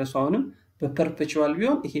እንዳትረሱ አሁንም በፐርፔቹዋል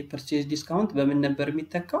ቢሆን ይሄ purchase discount በምን ነበር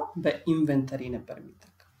የሚተካው በኢንቨንተሪ ነበር የሚተካው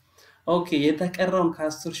ኦኬ የተቀረውን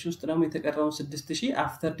ከ10000 ውስጥ ደግሞ የተቀረውን 6000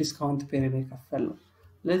 after discount period ይከፈላል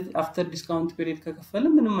ስለዚህ after discount period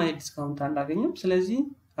ከከፈልን ምንም አይነት ዲስካውንት አላገኘም ስለዚህ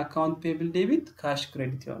account payable debit cash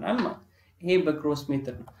credit ይሆናል ማለት ይሄ በግሮስ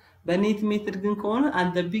ሜተድ ነው በኔት ሜተድ ግን ከሆነ at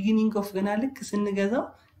the beginning of ገና ልክ ስንገዛው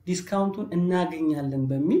ዲስካውንቱን እናገኛለን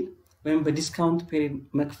በሚል ወይም በዲስካውንት ፔሪድ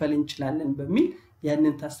መክፈል እንችላለን በሚል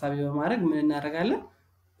ያንን ታሳቢ በማድረግ ምን እናደርጋለን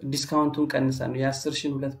ዲስካውንቱን ቀንሰን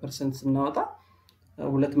የ10000 2% ስናወጣ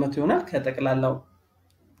 200 ይሆናል ከጠቅላላው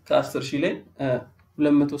ከ10000 ላይ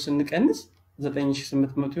 200 ስንቀንስ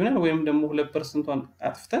 9800 ይሆናል ወይም ደግሞ 2%ን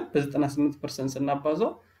አጥፍተን በ98%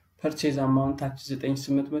 ስናባዛው purchase amount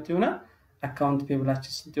 9800 ይሆናል account payable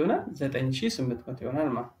ስንት ይሆናል 9800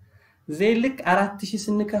 ይሆናል ማለት ዘይልክ 4000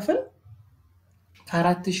 ስንከፍል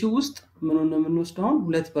ከ4000 ውስጥ ምን ነው የምንወስደው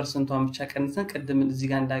 2%ን ብቻ ቀንሰን ቀድም እዚህ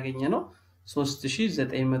ጋር እንዳገኘ ነው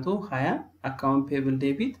 3920 account payable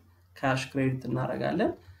debit cash credit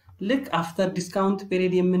እናረጋለን ልክ after discount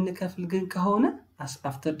period የምንከፍል ግን ከሆነ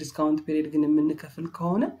after discount period ግን የምንከፍል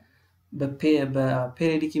ከሆነ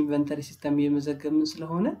በፔሪዮዲክ ኢንቨንተሪ ሲስተም የመዘገብን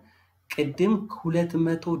ስለሆነ ቀድም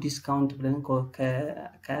 200 ዲስካውንት ብለን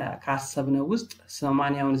ካሰብነው ውስጥ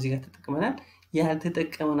 80ውን እዚህ ጋር ተጠቅመናል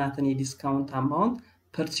ያልተጠቀመናትን የዲስካውንት አማውንት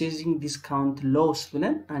purchasing discount loss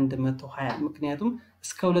ብለን 120 ምክንያቱም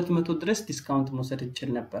እስከ 200 ድረስ ዲስካውንት መውሰድ እንችል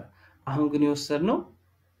ነበር አሁን ግን የወሰድነው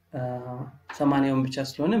 80ውን ብቻ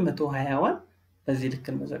ስለሆነ 120ውን በዚህ ልክ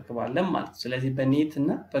እንመዘግባለን ማለት ስለዚህ በኔት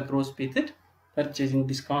እና በግሮስ ሜተድ purchasing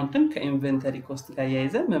discountን ከኢንቨንተሪ ኮስት ጋር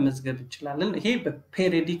ያይዘን መመዝገብ እንችላለን ይሄ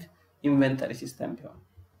በፔሪዮዲክ ኢንቨንተሪ ሲስተም ቢሆን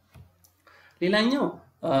ሌላኛው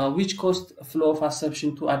which cost flow of assumption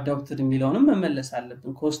to adopted የሚለውንም መመለስ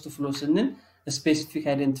አለብን cost flow ስንል specific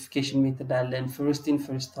identification method አለን first in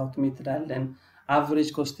first out method አለን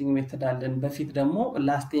average costing method አለን በፊት ደግሞ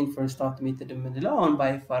last in first out method የምንለው አሁን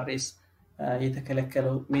በIFRS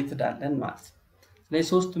የተከለከለው ሜተድ አለን ማለት ነው ስለዚህ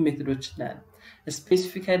ሶስቱ ሜተዶች ናቸው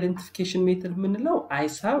specific identification method የምንለው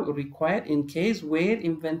ISA required in case where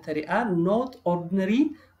inventory are not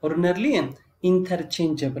ordinarily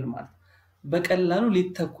interchangeable ማለት በቀላሉ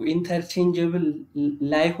ሊተኩ interchangeable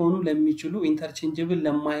ላይሆኑ ለሚችሉ interchangeable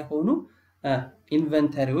ለማይሆኑ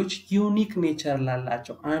ኢንቨንተሪዎች ዩኒክ ኔቸር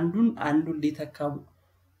ላላቸው አንዱን ሊተካው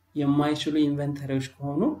የማይችሉ ኢንቨንተሪዎች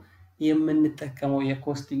ከሆኑ የምንጠቀመው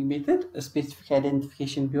የኮስቲንግ ሜተድ ስፔሲፊክ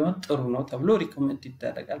አይደንቲፊኬሽን ቢሆን ጥሩ ነው ተብሎ ሪኮመንድ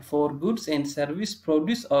ይደረጋል for goods and service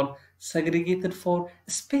produced or segregated for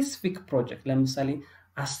specific project ለምሳሌ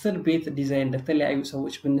 10 ቤት ዲዛይን ለተለያዩ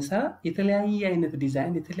ሰዎች ብንሰራ የተለያየ አይነት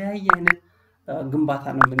ዲዛይን የተለያየ አይነት ግንባታ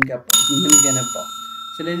ነው የምንገነባው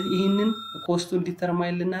ስለዚህ ይሄንን ኮስቱን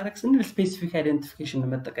ዲተርማይን ልናረግ ስንል ስፔሲፊክ አይደንቲፊኬሽን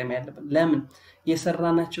መጠቀም ያለብን ለምን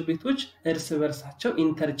የሰራናቸው ቤቶች እርስ በርሳቸው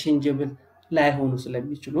ኢንተርቼንጀብል ላይሆኑ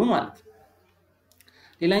ስለሚችሉ ማለት ነው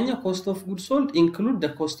ሌላኛው cost of goods sold include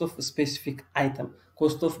the cost of specific item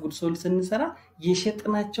cost of goods sold ስንሰራ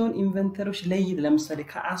የሸጥናቸውን ኢንቨንተሪዎች ለምሳሌ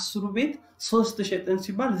ከ10 ቤት 3 ሸጥን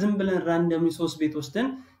ሲባል ዝም ብለን ራንደምሊ 3 ቤት ወስደን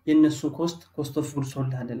የነሱ cost of goods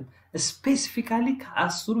sold አይደለም ስፔሲፊካሊ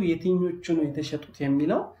ከ10 የትኞቹ ነው የተሸጡት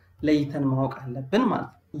የሚለው ለይተን ማወቅ አለብን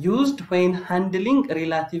ማለት used when handling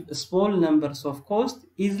relative small numbers of cost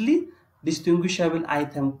easily distinguishable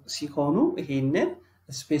item ሲሆኑ ይሄንን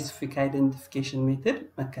specific identification method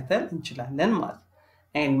መከተል እንችላለን ማለት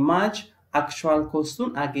and match actual cost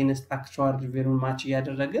against actual revenue match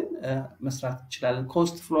ያደረግን መስራት እንችላለን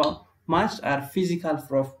cost flow match are physical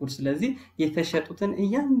flow of goods ስለዚህ የተሸጡትን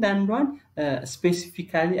እያንዳንዷን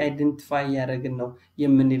specifically identify ያደረግን ነው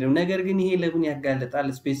የምንለው ነገር ግን ይሄ ለምን ያጋለጣል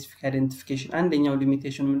specific identification አንደኛው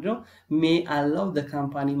limitation ምንድነው may allow the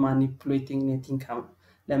company manipulating net income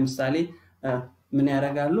ለምሳሌ ምን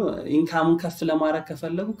ያደርጋሉ ኢንካሙን ከፍ ለማድረግ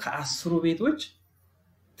ከፈለጉ ከ10 ቤቶች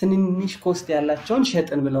ትንንሽ ኮስት ያላቸውን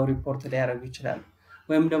ሸጥን ብለው ሪፖርት ሊያደርጉ ይችላሉ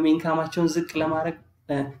ወይም ደግሞ ኢንካማቸውን ዝቅ ለማድረግ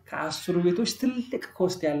ከ10 ቤቶች ትልቅ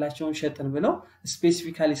ኮስት ያላቸውን ሸጥን ብለው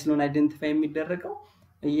ስፔሲፊካሊ ስለሆነ አይደንቲፋይ የሚደረገው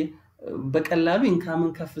በቀላሉ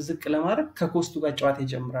ኢንካምን ከፍ ዝቅ ለማድረግ ከኮስቱ ጋር ጨዋታ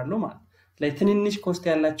ይጀምራሉ ማለት ላይ ትንንሽ ኮስት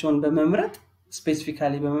ያላቸውን በመምረጥ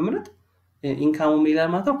ስፔሲፊካሊ በመምረጥ ኢንካሙ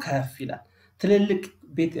ሚላል ማለት ነው ከፍ ይላል ትልልቅ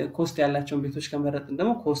ቤት ኮስት ያላቸውን ቤቶች ከመረጥን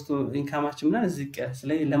ደግሞ ኮስቱ ኢንካማችን ምናምን ዝቅ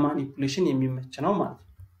ስለዚህ ለማኒፑሌሽን የሚመች ነው ማለት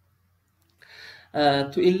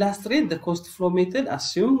to illustrate the cost flow method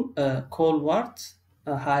assume Colwart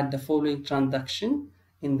had the following transaction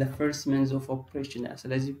in the first month of operation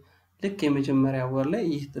ስለዚህ ልክ የመጀመሪያ ወር ላይ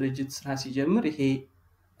ይህ ድርጅት ስራ ሲጀምር ይሄ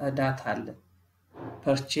ዳታ አለ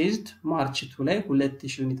purchased March 2 ላይ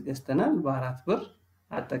 2000 ዩኒት ገዝተናል በ4 ብር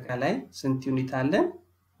አጠቃላይ ስንት ዩኒት አለን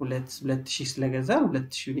 2000 ስለገዛ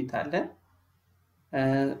 2000 ዩኒት አለ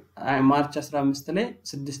ማርች 15 ላይ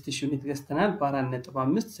 6000 ዩኒት ገዝተናል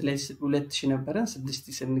በ4.5 ስለዚህ 2000 ነበረን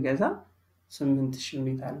 6000 ስንገዛ 8000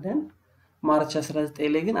 ዩኒት አለን ማርች 19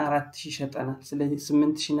 ላይ ግን 4000 ሸጠናል ስለዚህ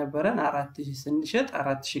 8000 ነበረን 4000 ስንሸጥ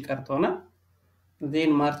 4000 ቀርቶናል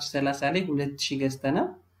ዜን ማርች 30 ላይ 2000 ገዝተናል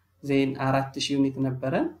ዜን 4000 ዩኒት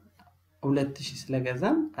ነበረን 2000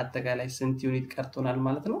 ስለገዛን አጠቃላይ ስንት ዩኒት ቀርቶናል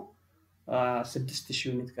ማለት ነው 6000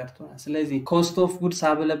 ዩኒት ቀርቶናል ስለዚህ cost of goods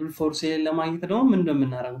available for sale ለማግኘት ደግሞ ምን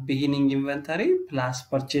እንደምናደርገው beginning inventory plus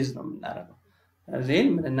purchase ነው የምናደርገው ዜን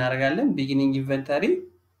ምን እናደርጋለን beginning inventory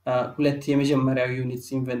ሁለት የመጀመሪያው ዩኒትስ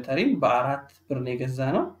ኢንቨንተሪ በ4 ብር ነው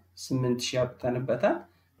የገዛነው 8000 ያወጣንበታል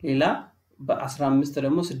ሌላ በ15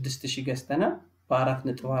 ደግሞ 6000 ገዝተናል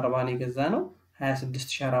በ4.40 ነው የገዛነው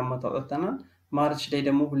 26400 አወጣናል ማርች ላይ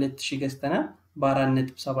ደግሞ 2000 ገዝተናል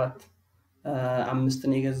በ4.7 5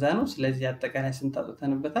 ነው የገዛነው ስለዚህ አጠቃላይ ስንት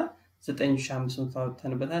አወጣንበታል 9500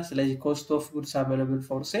 አወጣንበታል ስለዚህ cost of goods available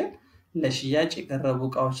for sale ለሽያጭ የቀረቡ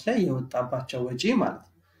ዕቃዎች ላይ የወጣባቸው ወጪ ማለት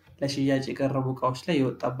ለሽያጭ የቀረቡ ዕቃዎች ላይ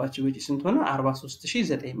የወጣባቸው ወጪ ስንት ሆነ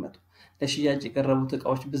 43900 ለሽያጭ የቀረቡት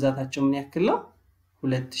ዕቃዎች ብዛታቸው ምን ያክል ነው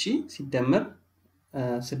 2000 ሲደመር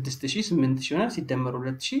 6000 8000 ሆነ ሲደመር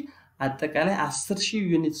 2000 አጠቃላይ 10000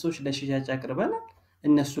 ዩኒትሶች ለሽያጭ አቅርበናል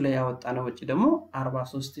እነሱ ላይ ያወጣነው ወጪ ደግሞ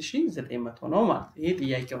 43900 ነው ማለት ይሄ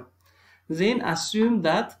ጥያቄው then assume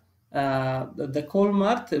that the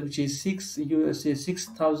Colmart which is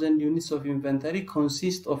 6000 units of inventory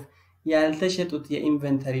consist of ያልተሸጡት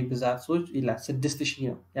የኢንቨንተሪ ብዛቶች ይላል 6000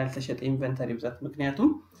 ነው ያልተሸጠ ኢንቨንተሪ ብዛት ምክንያቱም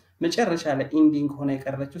መጨረሻ ላይ ኢንዲንግ ሆነ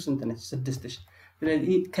የቀረችው ስንት ነች 6000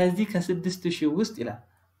 ስለዚህ ከዚህ ከ6000 ውስጥ ይላል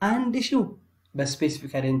 1000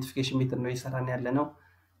 በስፔሲፊክ አይደንቲፊኬሽን ሜተድ ነው ይሰራን ያለነው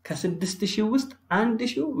ከ6000 ውስጥ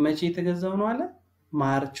 1000 መቼ የተገዛው ነው አለ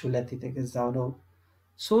ማርች 2 የተገዛው ነው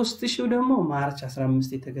 3000 ደግሞ ማርች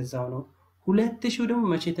 15 የተገዛው ነው 2000 ደግሞ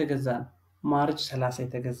መቼ የተገዛ ነው ማርች 30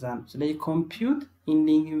 የተገዛ ነው ስለዚህ compute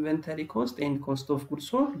ending inventory cost and cost of goods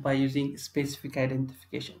sold by using specific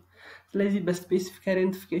identification ስለዚህ በስፔሲፊክ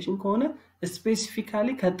አይደንቲፊኬሽን ከሆነ ስፔሲፊካሊ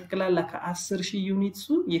ከጠቅላላ ከ10000 ዩኒትሱ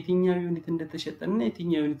የትኛው ዩኒት እንደተሸጠና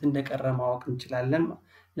የትኛው ዩኒት እንደቀረ ማወቅ እንችላለን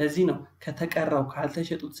ለዚህ ነው ከተቀረው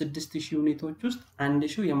ካልተሸጡት 6000 ዩኒቶች ውስጥ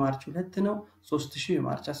 1000 የማርች 2 ነው 3000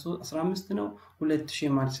 የማርች 15 ነው 2000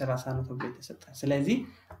 የማርች 30 ነው ተብሎ የተሰጠ ስለዚህ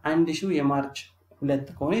 1000 የማርች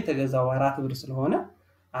 2 ከሆነ የተገዛው 4 ብር ስለሆነ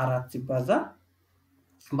 4 ሲባዛ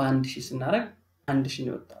በ1000 ስናረግ 1000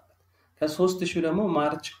 ነው ይወጣል ከ3000 ደግሞ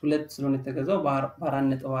ማርች 2 ስለሆነ የተገዛው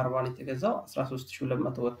በ4.40 ነው የተገዛው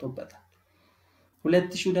 13200 ወጥቶበታል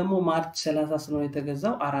 2000 ደግሞ ማርች 30 ስለሆነ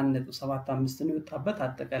የተገዛው 4.75 ነው ይወጣበት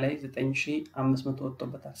አጠቃላይ 9500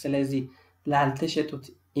 ወጥቶበታል ስለዚህ ላልተሸጡት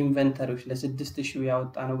ኢንቨንተሪዎች ለ6000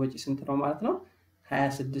 ያወጣ ነው ወጪ ስንት ነው ማለት ነው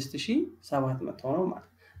 26700 ነው ማለት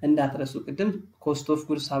እንዳትረሱ ቅድም cost of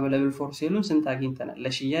goods available for sale ስንት አግኝተናል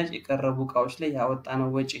ለሽያጭ የቀረቡ ዕቃዎች ላይ ያወጣ ነው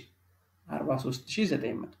ወጪ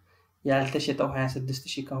 43900 ያልተሸጠው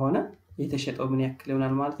 26000 ከሆነ የተሸጠው ምን ያክል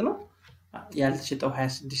ይሆናል ማለት ነው ያልተሸጠው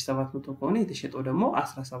 26700 ከሆነ የተሸጠው ደግሞ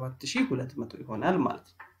 17200 ይሆናል ማለት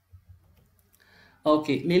ነው ኦኬ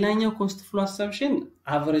ሌላኛው cost flow assumption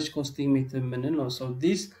average costing method ምንለው so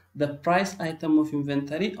this the price item of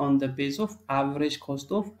inventory on the base of average cost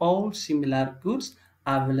of all similar goods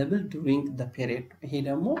available during the period ይሄ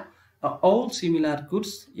ደግሞ all similar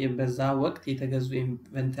goods በዛ ወቅት የተገዙ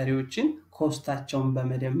ኢንቨንተሪዎችን ኮስታቸውን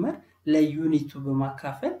በመደመር ለዩኒቱ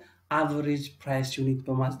በማካፈል average price unit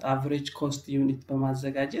average cost unit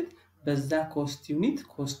በማዘጋጀት በዛ cost unit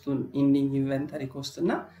ኮስቱን ending inventory cost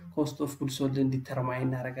እና cost of goods sold ዲተርማይን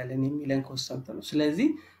እናደርጋለን የሚለን ኮንሰፕት ነው ስለዚህ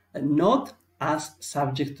not as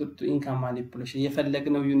subject to income manipulation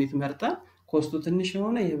የፈለግነው ዩኒት መርጠን ኮስቱ ትንሽ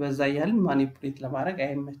የሆነ የበዛ ያልን ማኒፑሌት ለማድረግ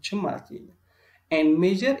አይመችም ማለት ነው and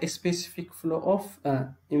measure a specific flow of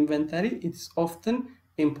inventory it's often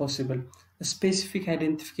impossible specific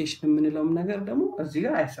identification የምንለው ነገር ደግሞ እዚህ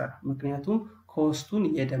ጋር አይሰራም ምክንያቱም ኮስቱን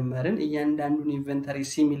እየደመርን እያንዳንዱን ኢንቨንተሪ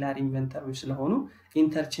ሲሚላር ኢንቨንተሪ ስለሆኑ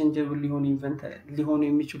ኢንተርቼንጀብል ሊሆኑ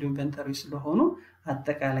የሚችሉ ኢንቨንተሪ ስለሆኑ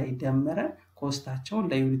አጠቃላይ ደመረን ኮስታቸውን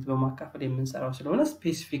ለዩኒት በማካፈል የምንሰራው ስለሆነ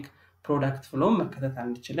ስፔሲፊክ ፕሮዳክት ፍሎ መከተት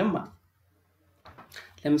አንችልም ማለት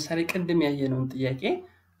ለምሳሌ ቅድም ያየነውን ጥያቄ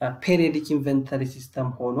ፔሪዮዲክ ኢንቨንተሪ ሲስተም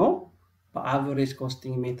ሆኖ በአቨሬጅ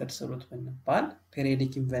ኮስቲንግ ሜተድ ስሩት ብንባል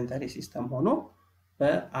ፔሪዮዲክ ኢንቨንተሪ ሲስተም ሆኖ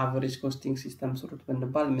በአቨሬጅ ኮስቲንግ ሲስተም ስሩት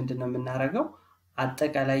ብንባል ምንድነው የምናደርገው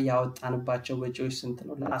አጠቃላይ ያወጣንባቸው ወጪዎች ስንት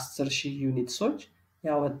ነው ለ10000 ዩኒትሶች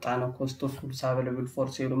ያወጣነው ኮስት ኦፍ ጉድስ አቬለብል ፎር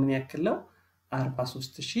ሴል ምን ያክል ነው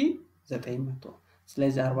 43900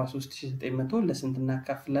 ስለዚህ 43900 ለስንት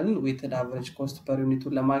እናካፍላለን ዌትድ አቨሬጅ ኮስት ፐር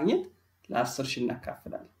ዩኒቱን ለማግኘት ለ10000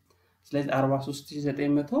 እናካፍላለን ስለዚህ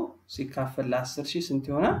 43900 ሲካፈል ለ10000 ስንት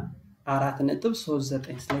ይሆናል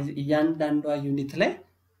 4.39 ስለዚህ እያንዳንዷ ዩኒት ላይ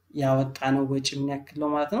ያወጣነው ወጪ ምን ያክል ነው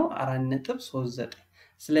ማለት ነው 4.39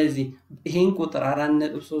 ስለዚህ ይሄን ቁጥር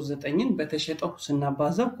 4.39ን በተሸጠው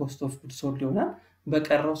ስናባዛው ኮስት ኦፍ ጉድስ ሶልድ ይሆናል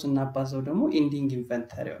በቀረው ስናባዛው ደግሞ ኢንዲንግ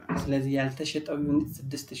ኢንቨንተሪ ይሆናል ስለዚህ ያልተሸጠው ዩኒት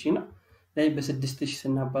 6000 ነው ላይ በ6000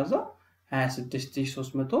 ስናባዛው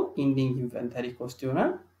 26300 ኢንዲንግ ኢንቨንተሪ ኮስት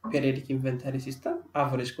ይሆናል ፔሪዮዲክ ኢንቨንተሪ ሲስተም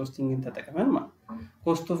አቨሬጅ ኮስቲንግን ተጠቅመን ማለት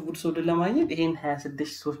ኮስት ኦፍ ጉድስ ሶልድ ለማግኘት ይሄን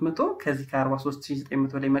 26300 ከዚህ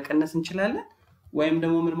ከ43900 ላይ መቀነስ እንችላለን ወይም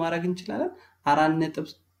ደግሞ ምን ማድረግ እንችላለን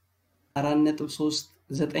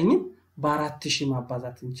 4.39ን በ4000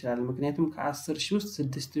 ማባዛት እንችላለን ምክንያቱም ከ10000 ውስጥ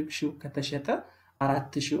 6000 ከተሸጠ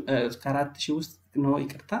 4000 ውስጥ ነው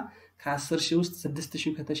ይቅርታ ከ10000 ውስጥ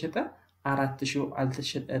 6000 ከተሸጠ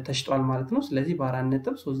 4000 ተሽጧል ማለት ነው ስለዚህ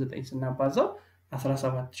በ4.39 ስናባዛው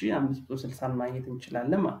 17560 ማግኘት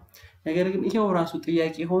እንችላለን ማለት ነገር ግን ይሄው ራሱ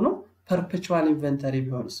ጥያቄ ሆኖ perpetual inventory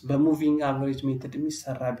ቢሆንስ በሙቪንግ አቨሬጅ ሜተድ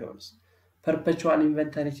የሚሰራ ቢሆንስ perpetual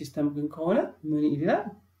inventory system ግን ከሆነ ምን ይላል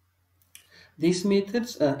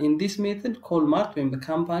in this method Colmart when the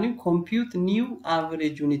company compute new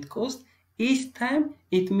average unit cost each time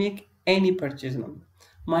it make any purchase ነው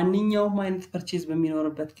ማንኛውም አይነት ፐርቼዝ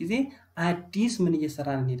በሚኖርበት ጊዜ አዲስ ምን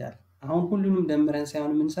እየሰራን እንሄዳለን አሁን ሁሉንም ደምረን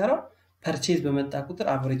ሳይሆን የምንሰራው ፐርቼዝ በመጣ ቁጥር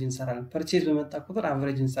አቨሬጅ እንሰራለን ፐርቼዝ በመጣ ቁጥር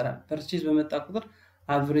አቨሬጅ እንሰራለን ፐርቼዝ በመጣ ቁጥር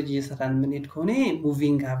አቨሬጅ እየሰራን ምን ሄድ ከሆነ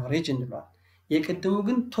ሙቪንግ አቨሬጅ እንለዋለን የቀደሙ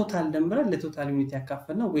ግን ቶታል ደምረን ለቶታል ዩኒት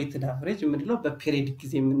ያካፈልና ዌትድ አቨሬጅ የምንለው በፔሪዮዲክ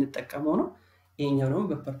ጊዜ የምንጠቀመው ነው ይሄኛው ደግሞ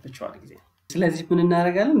በፐርፔቹዋል ጊዜ ስለዚህ ምን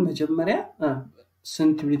እናደርጋለን መጀመሪያ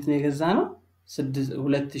ስንት ዩኒት ነው የገዛነው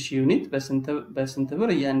 2000 ዩኒት በስንት ብር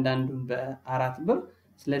እያንዳንዱን በ4 ብር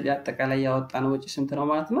ስለዚህ አጠቃላይ ያወጣነው ወጪ ስንት ነው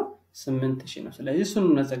ማለት ነው 8000 ነው ስለዚህ እሱን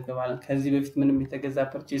እንዘግባለን ከዚህ በፊት ምንም የተገዛ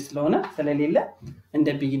ፐርቼዝ ስለሆነ ስለሌለ እንደ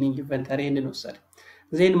ቢጊኒንግ ኢንቨንተሪ እንወሰድ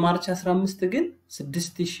ዜን ማርች 15 ግን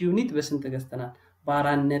 6000 ዩኒት በስንት ገዝተናል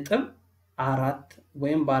በ4.4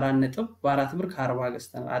 ወይም በ4 ብር ከ40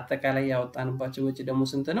 ገዝተናል አጠቃላይ ያወጣንባቸው ወጪ ደግሞ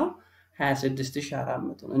ስንት ነው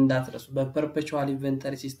 26400 እንዳትረሱ በፐርፔቹዋል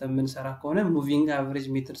ኢንቨንተሪ ሲስተም ምን ሰራ ከሆነ ሙቪንግ አቨሬጅ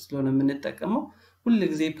ሜትር ስለሆነ የምንጠቀመው ሁሉ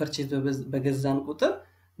ጊዜ ፐርቼዝ በገዛን ቁጥር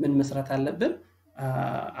ምን መስራት አለብን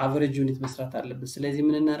አቨሬጅ ዩኒት መስራት አለብን ስለዚህ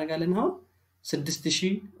ምን እናደርጋለን አሁን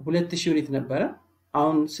 2000 ዩኒት ነበረ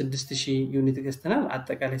አሁን 6000 ዩኒት ገዝተናል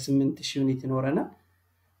አጠቃላይ 8000 ዩኒት ይኖረናል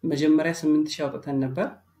መጀመሪያ 8000 አውጥተን ነበር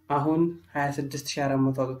አሁን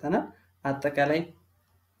 26400 አውጥተናል አጠቃላይ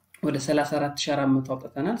ወደ 34400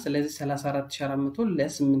 አውጥተናል ስለዚህ 34400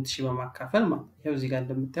 ለ8000 በማካፈል ማለት ይሄው እዚህ ጋር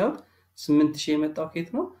እንደምታዩት 8000 የመጣው ከየት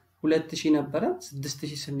ነው 2000 ነበረ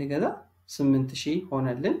 6000 ስንገዛ 8000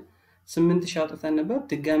 ሆነልን 8000 አውጥተን ነበር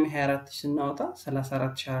ድጋሚ 24000 ስናወጣ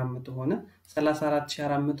 34400 ሆነ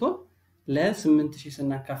 34400 ለ8000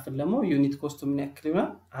 ስናካፍል ደግሞ ዩኒት ኮስቱ ምን ያክል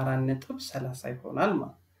ይሆናል 4.30 ይሆናል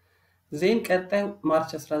ማለት ዜን ቀጣይ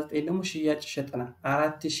ማርች 19 ደግሞ ሽያጭ ሸጠናል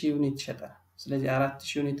 4000 ዩኒት ሸጠናል ስለዚህ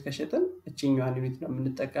 4000 ዩኒት ከሸጠን እቺኛዋን ዩኒት ነው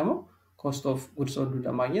የምንጠቀመው ኮስት ኦፍ ጉድስ ሶልድ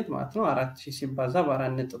ለማግኘት ማለት ነው 4000 ሲባዛ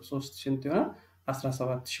በ4.3 ስንት ይሆናል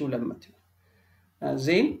 17200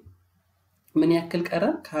 ዜን ምን ያክል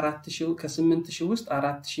ቀረን ከ4000 ከ8000 ውስጥ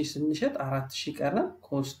 4000 ስንሸጥ 4000 ቀረን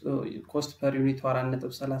ኮስት ፐር ዩኒት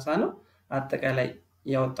 4.30 ነው አጠቃላይ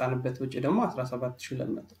ያወጣንበት ወጪ ደግሞ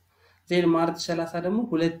 17200 ዜን ማርች 30 ደግሞ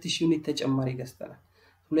 2000 ዩኒት ተጨማሪ ገዝተናል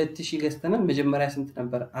 2000 ገዝተናል መጀመሪያ ስንት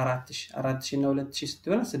ነበር 4000 እና 2000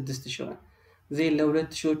 ስትሆን 6000 ሆነ ዜን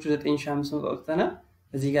ለ2000ዎቹ 9500 አውጥተናል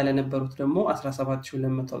እዚህ ጋር ለነበሩት ደግሞ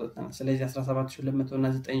 17200 አውጥተናል ስለዚህ 17200 እና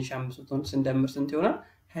 9500 ስንደምር ስንት ይሆናል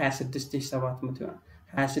 26700 ይሆናል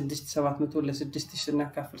 26700 ለ6000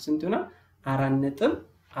 ስናካፍል ስንት ይሆናል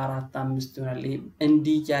 4.45 ይሆናል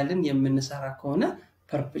እንዲህ ያልን የምንሰራ ከሆነ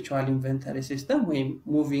perpetual inventory system ወይም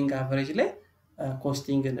moving average ላይ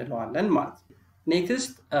ኮስቲንግ እንለዋለን ማለት ነው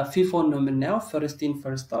next FIFO ነው የምናየው first in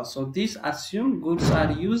first out so these assume goods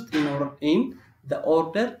are used in the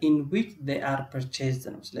order in which they are purchased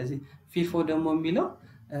ነው ስለዚህ FIFO ደግሞ የሚለው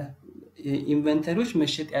ኢንቨንተሪዎች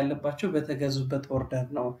መሸጥ ያለባቸው በተገዙበት ኦርደር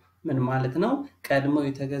ነው ምን ማለት ነው ቀድመው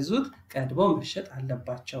የተገዙት ቀድመው መሸጥ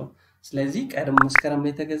አለባቸው ስለዚህ ቀድሞ መስከረም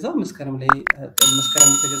ላይ ተገዛው መስከረም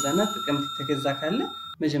የተገዛና ጥቅምት የተገዛ ካለ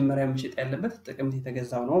መጀመሪያ መሸጥ ያለበት ጥቅምት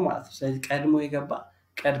የተገዛው ነው ማለት ነው ስለዚህ ቀድሞ የገባ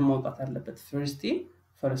ቀድሞ ወጣት አለበት first in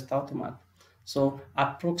first out ማለት so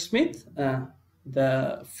approximate the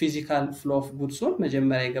physical flow of goods on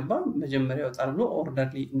መጀመሪያ የገባ መጀመሪያ ወጣል ብሎ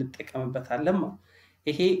ኦርደርሊ እንጠቀምበታለን ማለት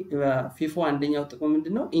ይሄ FIFO አንደኛው ጥቅሙ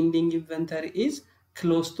ምንድነው ending inventory is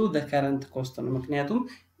close to the current cost ነው ምክንያቱም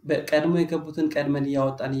በቀድሞ የገቡትን ቀድመን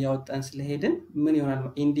ያወጣን ስለሄድን ምን ይሆናል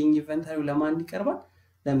ending inventory ለማን ይቀርባል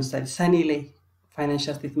ለምሳሌ ሰኔ ላይ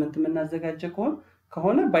ፋይናንሻል ስቴትመንት የምናዘጋጀ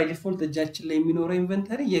ከሆነ ባይ ዲፎልት እጃችን ላይ የሚኖረው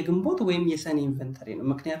ኢንቨንተሪ የግንቦት ወይም የሰኔ ኢንቨንተሪ ነው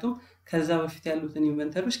ምክንያቱም ከዛ በፊት ያሉትን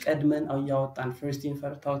ኢንቨንተሪዎች ቀድመን ያወጣን first in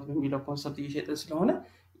first out በሚለው ኮንሰፕት እየሸጠን ስለሆነ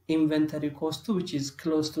inventory cost which is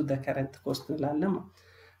close to the current cost ላለም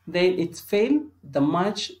then it fail the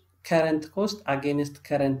match current cost against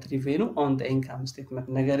current revenue on the income statement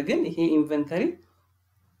ነገር ግን ይሄ ኢንቨንተሪ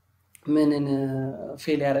ምንን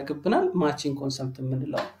ፌል ያደርግብናል matching concept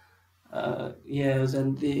የምንለው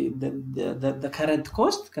the current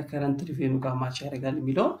cost ከcurrent revenue ጋር ማች ያደርጋል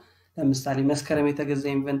የሚለው ለምሳሌ መስከረም የተገዛ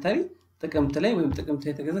ኢንቨንተሪ ጥቅምት ላይ ወይም ጥቅምት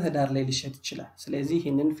ላይ የተገዛ ህዳር ላይ ሊሸጥ ይችላል ስለዚህ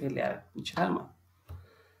ይሄንን ፌል ያደርግ ይችላል ማለት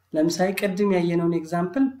ለምሳሌ ቀድም ያየነውን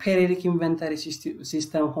ኤግዛምፕል ፔሪዮዲክ ኢንቨንተሪ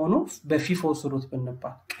ሲስተም ሆኖ በፊፎ ስሩት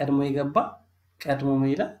ብንባል ቀድሞ የገባ ቀድሞ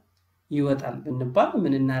ይወጣል ብንባል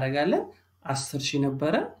ምን እናደርጋለን 10000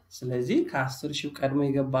 ነበረ ስለዚህ ከ10000 ቀድሞ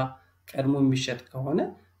የገባ ቀድሞ የሚሸጥ ከሆነ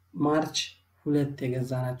ማርች 2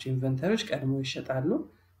 የገዛናቸው ኢንቨንተሪዎች ቀድሞ ይሸጣሉ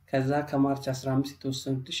ከዛ ከማርች 15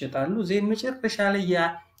 የተወሰኑት ይሸጣሉ ዜን መጨረሻ ላይ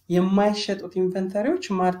የማይሸጡት ኢንቨንተሪዎች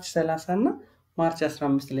ማርች 30 እና ማርች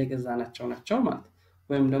 15 ላይ የገዛናቸው ናቸው ማለት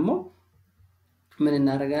ወይም ደግሞ ምን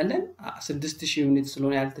እናደርጋለን 6000 ዩኒት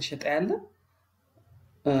ስለሆነ ያልተሸጠ ያለ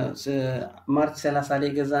ማርች 30 ላይ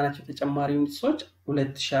የገዛናቸው ተጨማሪ ዩኒትሶች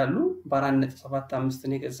 2000 አሉ በ4.75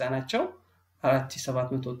 ነው የገዛናቸው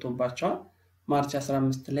 4700 ወጥቶባቸዋል ማርች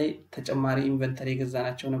 15 ላይ ተጨማሪ ኢንቨንተሪ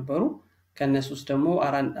የገዛናቸው ነበሩ ከነሱስ ደግሞ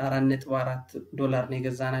 4.4 ዶላር ነው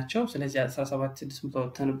የገዛናቸው ስለዚህ 17600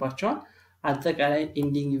 ወጥተንባቸዋል አጠቃላይ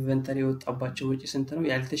ኢንዲንግ ኢንቨንተሪ ወጣባቸው ወጪ ስንት ነው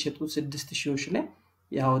ያልተሸጡ 6000ዎች ላይ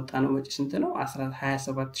ያወጣነው ወጪ ስንት ነው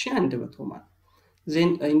 27100 ማለት ዜን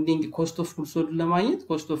ኢንዲንግ ኮስት ኦፍ ጉድስ ሶልድ ለማግኘት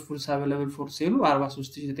ኮስት ኦፍ ጉድስ አቬለብል ፎር ሴሉ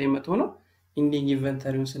 43900 ነው ኢንዲንግ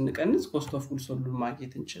ኢንቨንተሪውን ስንቀንስ ኮስት ኦፍ ጉድስ ሶልድ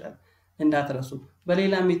ማግኘት እንችላለን እንዳትረሱ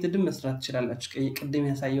በሌላ ሜተድም መስራት ትችላላችሁ ቅድም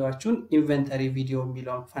ያሳየዋችሁን ኢንቨንተሪ ቪዲዮ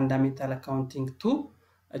የሚለውን ፋንዳሜንታል አካውንቲንግ 2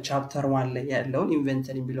 ቻፕተር 1 ላይ ያለውን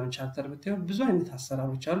ኢንቨንተሪ የሚለውን ቻፕተር ብታዩ ብዙ አይነት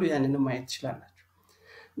አሰራሮች አሉ ያንንም ማየት ትችላላችሁ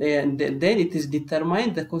then it is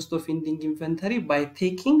determined the cost of ending inventory by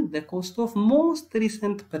taking the cost of most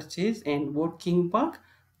recent purchase and working back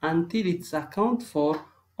until it's account for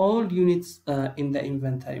all units in the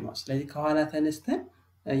inventory ስለዚህ ከኋላ ተነስተን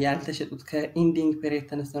ያልተሸጡት ከኢንዲንግ ፔሪድ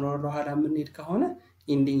ተነስተን ወደ ኋላ የምንሄድ ከሆነ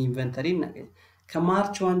ኢንዲንግ ኢንቨንተሪ እናገኝ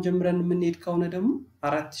ከማርች 1 ጀምረን የምንሄድ ከሆነ ደግሞ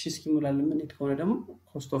 4000 እስኪሞላል የምንሄድ ከሆነ ደግሞ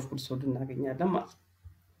ኮስት ኦፍ ጉድስ ሶልድ እናገኛለን ማለት ነው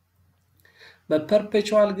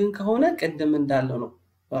በፐርፔቹዋል ግን ከሆነ ቀደም እንዳለው ነው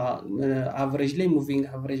አቨሬጅ ላይ ሙቪንግ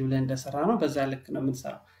አቨሬጅ ብለን እንደሰራ ነው በዛ ልክ ነው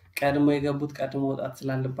የምንሰራው ቀድሞ የገቡት ቀድሞ ወጣት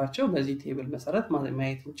ስላለባቸው በዚህ ቴብል መሰረት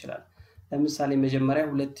ማየት እንችላለን ለምሳሌ መጀመሪያ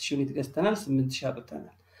 2000 ዩኒት ገዝተናል 8000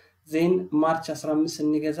 አውጥተናል ዜን ማርች 15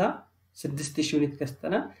 ስንገዛ 6000 ዩኒት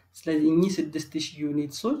ገዝተናል ስለዚህ እኚህ 6000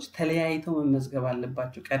 ዩኒትሶች ተለያይተው መመዝገብ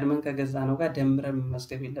አለባቸው ቀድመን ከገዛነው ጋር ደምረን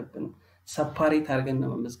መመዝገብ የለብንም ሰፓሬት አድርገን ነው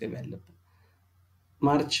መመዝገብ ያለብን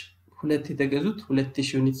ማርች 2 የተገዙት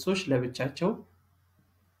 2000 ዩኒትሶች ለብቻቸው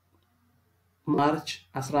ማርች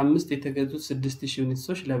 15 የተገዙት 6000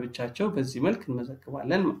 ዩኒትሶች ለብቻቸው በዚህ መልክ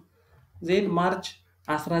እንመዘግባለን ዜን ማርች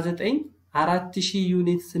 19 4000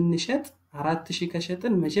 ዩኒት ስንሸጥ 4000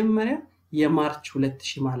 ከሸጥን መጀመሪያ የማርች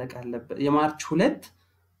 2000 ማለቅ አለበት የማርች 2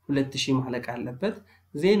 2000 ማለቅ አለበት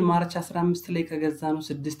ዜን ማርች 15 ላይ ከገዛነው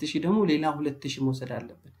 6000 ደግሞ ሌላ 2000 መውሰድ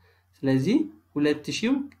አለበት ስለዚህ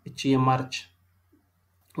 2000 እቺ የማርች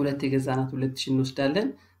 2 የገዛናት 2000 እንወስዳለን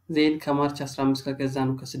ዜን ከማርች 15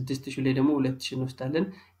 ከገዛነው ከ6000 ላይ ደግሞ 2000 እንወስዳለን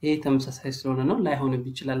ይሄ ተመሳሳይ ስለሆነ ነው ላይሆንም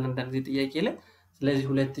ይችላል አንዳንድ ጊዜ ጥያቄ ላይ ስለዚህ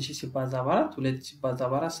 2000 ሲባዛ በ4 2000 ሲባዛ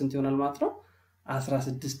በ4 ስንት ይሆናል ማለት ነው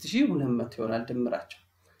 16200 ይሆናል ድምራቸው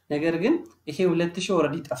ነገር ግን ይሄ 2000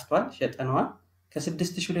 ኦሬዲ ጠፍቷል ሸጠነዋል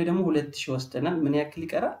ከ6000 ላይ ደግሞ 2000 ወስደናል ምን ያክል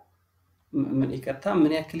ይቀራል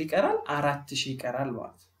ምን ያክል ይቀራል 4000 ይቀራል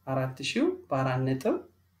ማለት 4000 በ4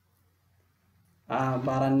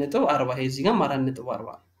 ነጥብ 40 ይሄ እዚህ ጋር 4 ነጥብ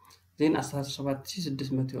 40 ዜን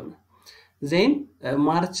 17600 ይሆናል ዜን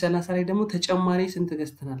ማርች 30 ላይ ደግሞ ተጨማሪ ስንት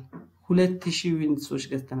ገዝተናል 2000 ዩኒትሶች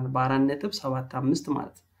ገዝተናል በ4 ነጥብ 75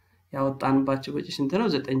 ማለት ያወጣንባቸው ወጪ ስንት ነው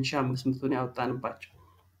 9500 ነው ያወጣንባቸው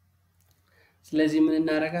ስለዚህ ምን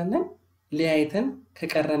እናደርጋለን ሊያይተን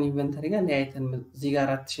ከቀረን ኢንቨንተሪ ጋር ሊያይተን እዚህ ጋር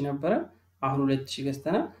 4000 ነበር አሁን 2000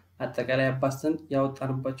 ገዝተናል አጠቃላይ አባስተን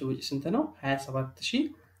ያወጣንባቸው ወጪ ስንት ነው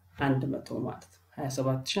 27100 ማለት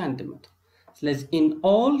 27100 ስለዚህ in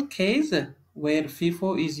all case where FIFO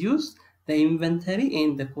is used the inventory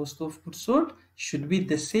and the cost of goods sold should be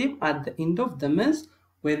the same at the end of the month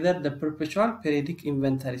whether the perpetual periodic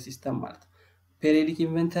inventory system ማለት periodic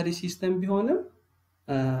inventory system ቢሆንም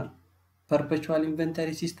perpetual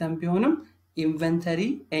inventory system ቢሆንም inventory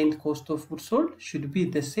and cost of goods sold should be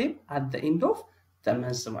the same at the end of the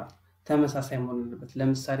month ማለት ተመሳሳይ መሆን አለበት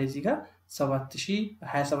ለምሳሌ እዚህ ጋር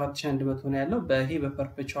 27100 ነው ያለው በይሄ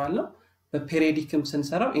በፐርፔቹዋል ነው በፔሪዮዲክም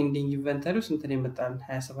ስንሰራው ኢንዲንግ ኢንቨንተሪው ስንት ነው የመጣልን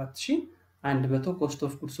 27100 ኮስት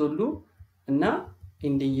ኦፍ ጉድስ ሶልድ እና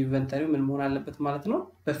ኢንዲንግ ኢንቨንተሪው ምን መሆን አለበት ማለት ነው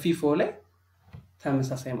በፊፎ ላይ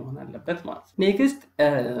ተመሳሳይ መሆን አለበት ማለት ነው ኔክስት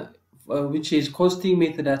which is costing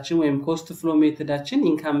ሜተዳችን ወይም ኮስት ፍሎ ሜተዳችን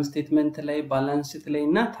ኢንካም ስቴትመንት ላይ ባላንስ ሺት ላይ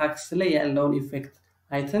እና ታክስ ላይ ያለውን ኢፌክት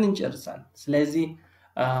አይተን እንጨርሳለን ስለዚህ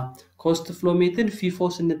ኮስት ፍሎ ሜተድ ፊፎ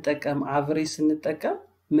ስንጠቀም አቨሬጅ ስንጠቀም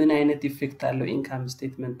ምን አይነት ኢፌክት አለው ኢንካም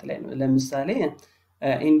ስቴትመንት ላይ ነው ለምሳሌ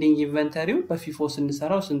ኢንዲንግ ኢንቨንተሪው በፊፎ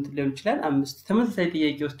ስንሰራው ስንት ሊሆን ይችላል 5 ተመሳሳይ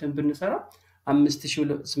ጥያቄ ወስደን ብንሰራው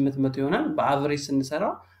 5800 ይሆናል በአቨሬጅ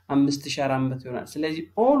ስንሰራው 5400 ይሆናል ስለዚህ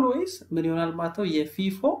ኦልዌይስ ምን ይሆናል ማለት ነው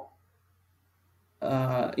የፊፎ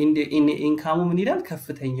ኢንካሙ ምን ይላል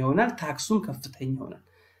ከፍተኛ ይሆናል ታክሱም ከፍተኛ ይሆናል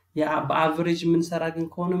ያ በአቨሬጅ ምን ሰራ ግን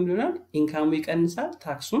ከሆነ ምን ይሆናል ኢንካሙ ይቀንሳል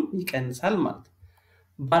ታክሱም ይቀንሳል ማለት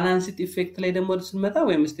ባላንስ ሺት ኢፌክት ላይ ደግሞ ስንመጣ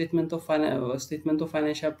ወይም ስቴትመንት ኦፍ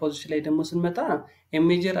ፋይናንሻል ፖዚሽን ላይ ደግሞ ስንመጣ a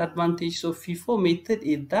major advantage of FIFO method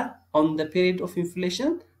is that on the period of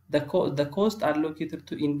inflation the cost allocated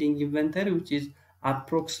to ending inventory which is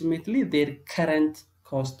approximately their current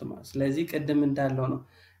cost ስለዚህ ቀደም እንዳለው ነው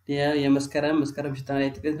የመስከረም ሽጣን ላይ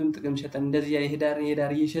ጥቅም ሸጠን እንደዚህ የሄዳር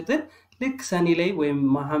እየሸጥን ልክ ሰኔ ላይ ወይም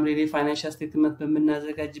ሐምሌ ላይ ፋይናንሻል ስቴትመንት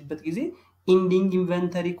በመናዘጋጅበት ጊዜ ኢንዲንግ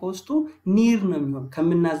ኢንቨንተሪ ኮስቱ ኒር ነው የሚሆን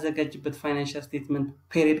ከመናዘጋጅበት ፋይናንሻል ስቴትመንት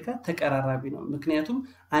ፔሪድ ጋር ተቀራራቢ ነው ምክንያቱም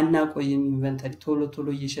አናቆይም ኢንቨንተሪ ቶሎ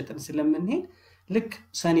እየሸጥን ስለምንሄድ ልክ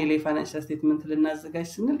ሰኔ ላይ ፋይናንሻል ስቴትመንት ልናዘጋጅ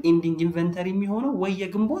ስንል ኢንዲንግ ኢንቨንተሪ የሚሆነው ወይ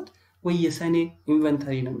የግንቦት ወይ የሰኔ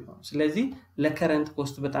ኢንቨንተሪ ነው የሚሆነው ስለዚህ ለከረንት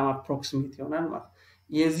ኮስት በጣም አፕሮክሲሜት ይሆናል ማለት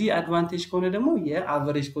የዚህ አድቫንቴጅ ከሆነ ደግሞ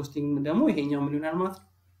የአቨሬጅ ኮስቲንግ ደግሞ ይሄኛው ምን ይሆናል ማለት ነው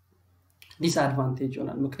ዲስአድቫንቴጅ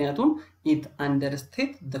ይሆናል ምክንያቱም it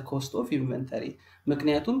understate the cost of inventory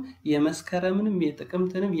ምክንያቱም የመስከረምንም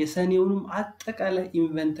የጥቅምትንም የሰኔውንም አጠቃላይ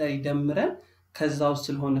ኢንቨንተሪ ደምረን ከዛው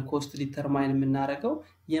ስለሆነ ኮስት ዲተርማይን የምናረጋው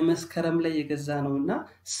የመስከረም ላይ የገዛነውና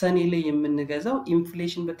ሰኔ ላይ የምንገዛው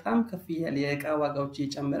ኢንፍሌሽን በጣም ከፍ ያለ የዕቃ ዋጋዎች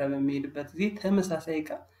እየጨመረ በሚሄድበት ጊዜ ተመሳሳይ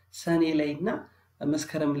ዕቃ ሰኔ ላይና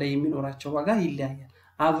መስከረም ላይ የሚኖራቸው ዋጋ ይለያያል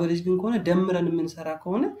አቨሬጅ ግን ከሆነ ደምረን የምንሰራ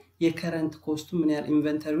ከሆነ የከረንት ኮስቱ ምን ያህል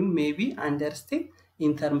ኢንቨንተሪውን ሜቢ አንደርስቴት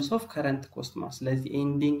in terms of current cost ማለት ስለዚህ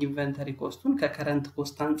ending inventory cost-ን ከከረንት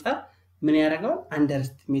ኮስት አንፃር ምን ያደርጋል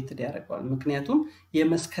underestimated ያደርጋል ምክንያቱም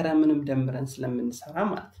የመስከረምንም ደምረን ስለምንሰራ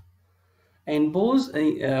ማለት and both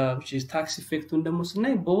which is tax effect-ን ደግሞ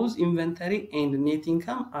ስናይ both inventory and net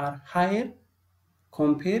income are higher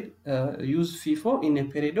compared use FIFO in a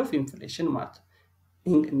period of inflation ማለት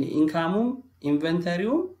ኢንካሙ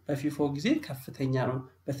ኢንቨንተሪው በፊፎ ጊዜ ከፍተኛ ነው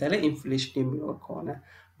በተለይ ኢንፍሌሽን የሚኖር ከሆነ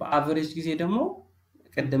በአቨሬጅ ጊዜ ደግሞ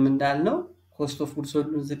ቀደም እንዳልነው ኮስት ኦፍ ጉድስ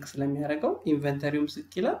ሶልዱን ዝቅ ስለሚያደርገው ኢንቨንተሪውም ዝቅ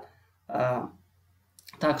ይላል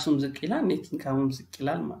ታክሱም ዝቅ ይላል ኔት ኢንካሙም ዝቅ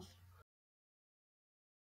ይላል ማለት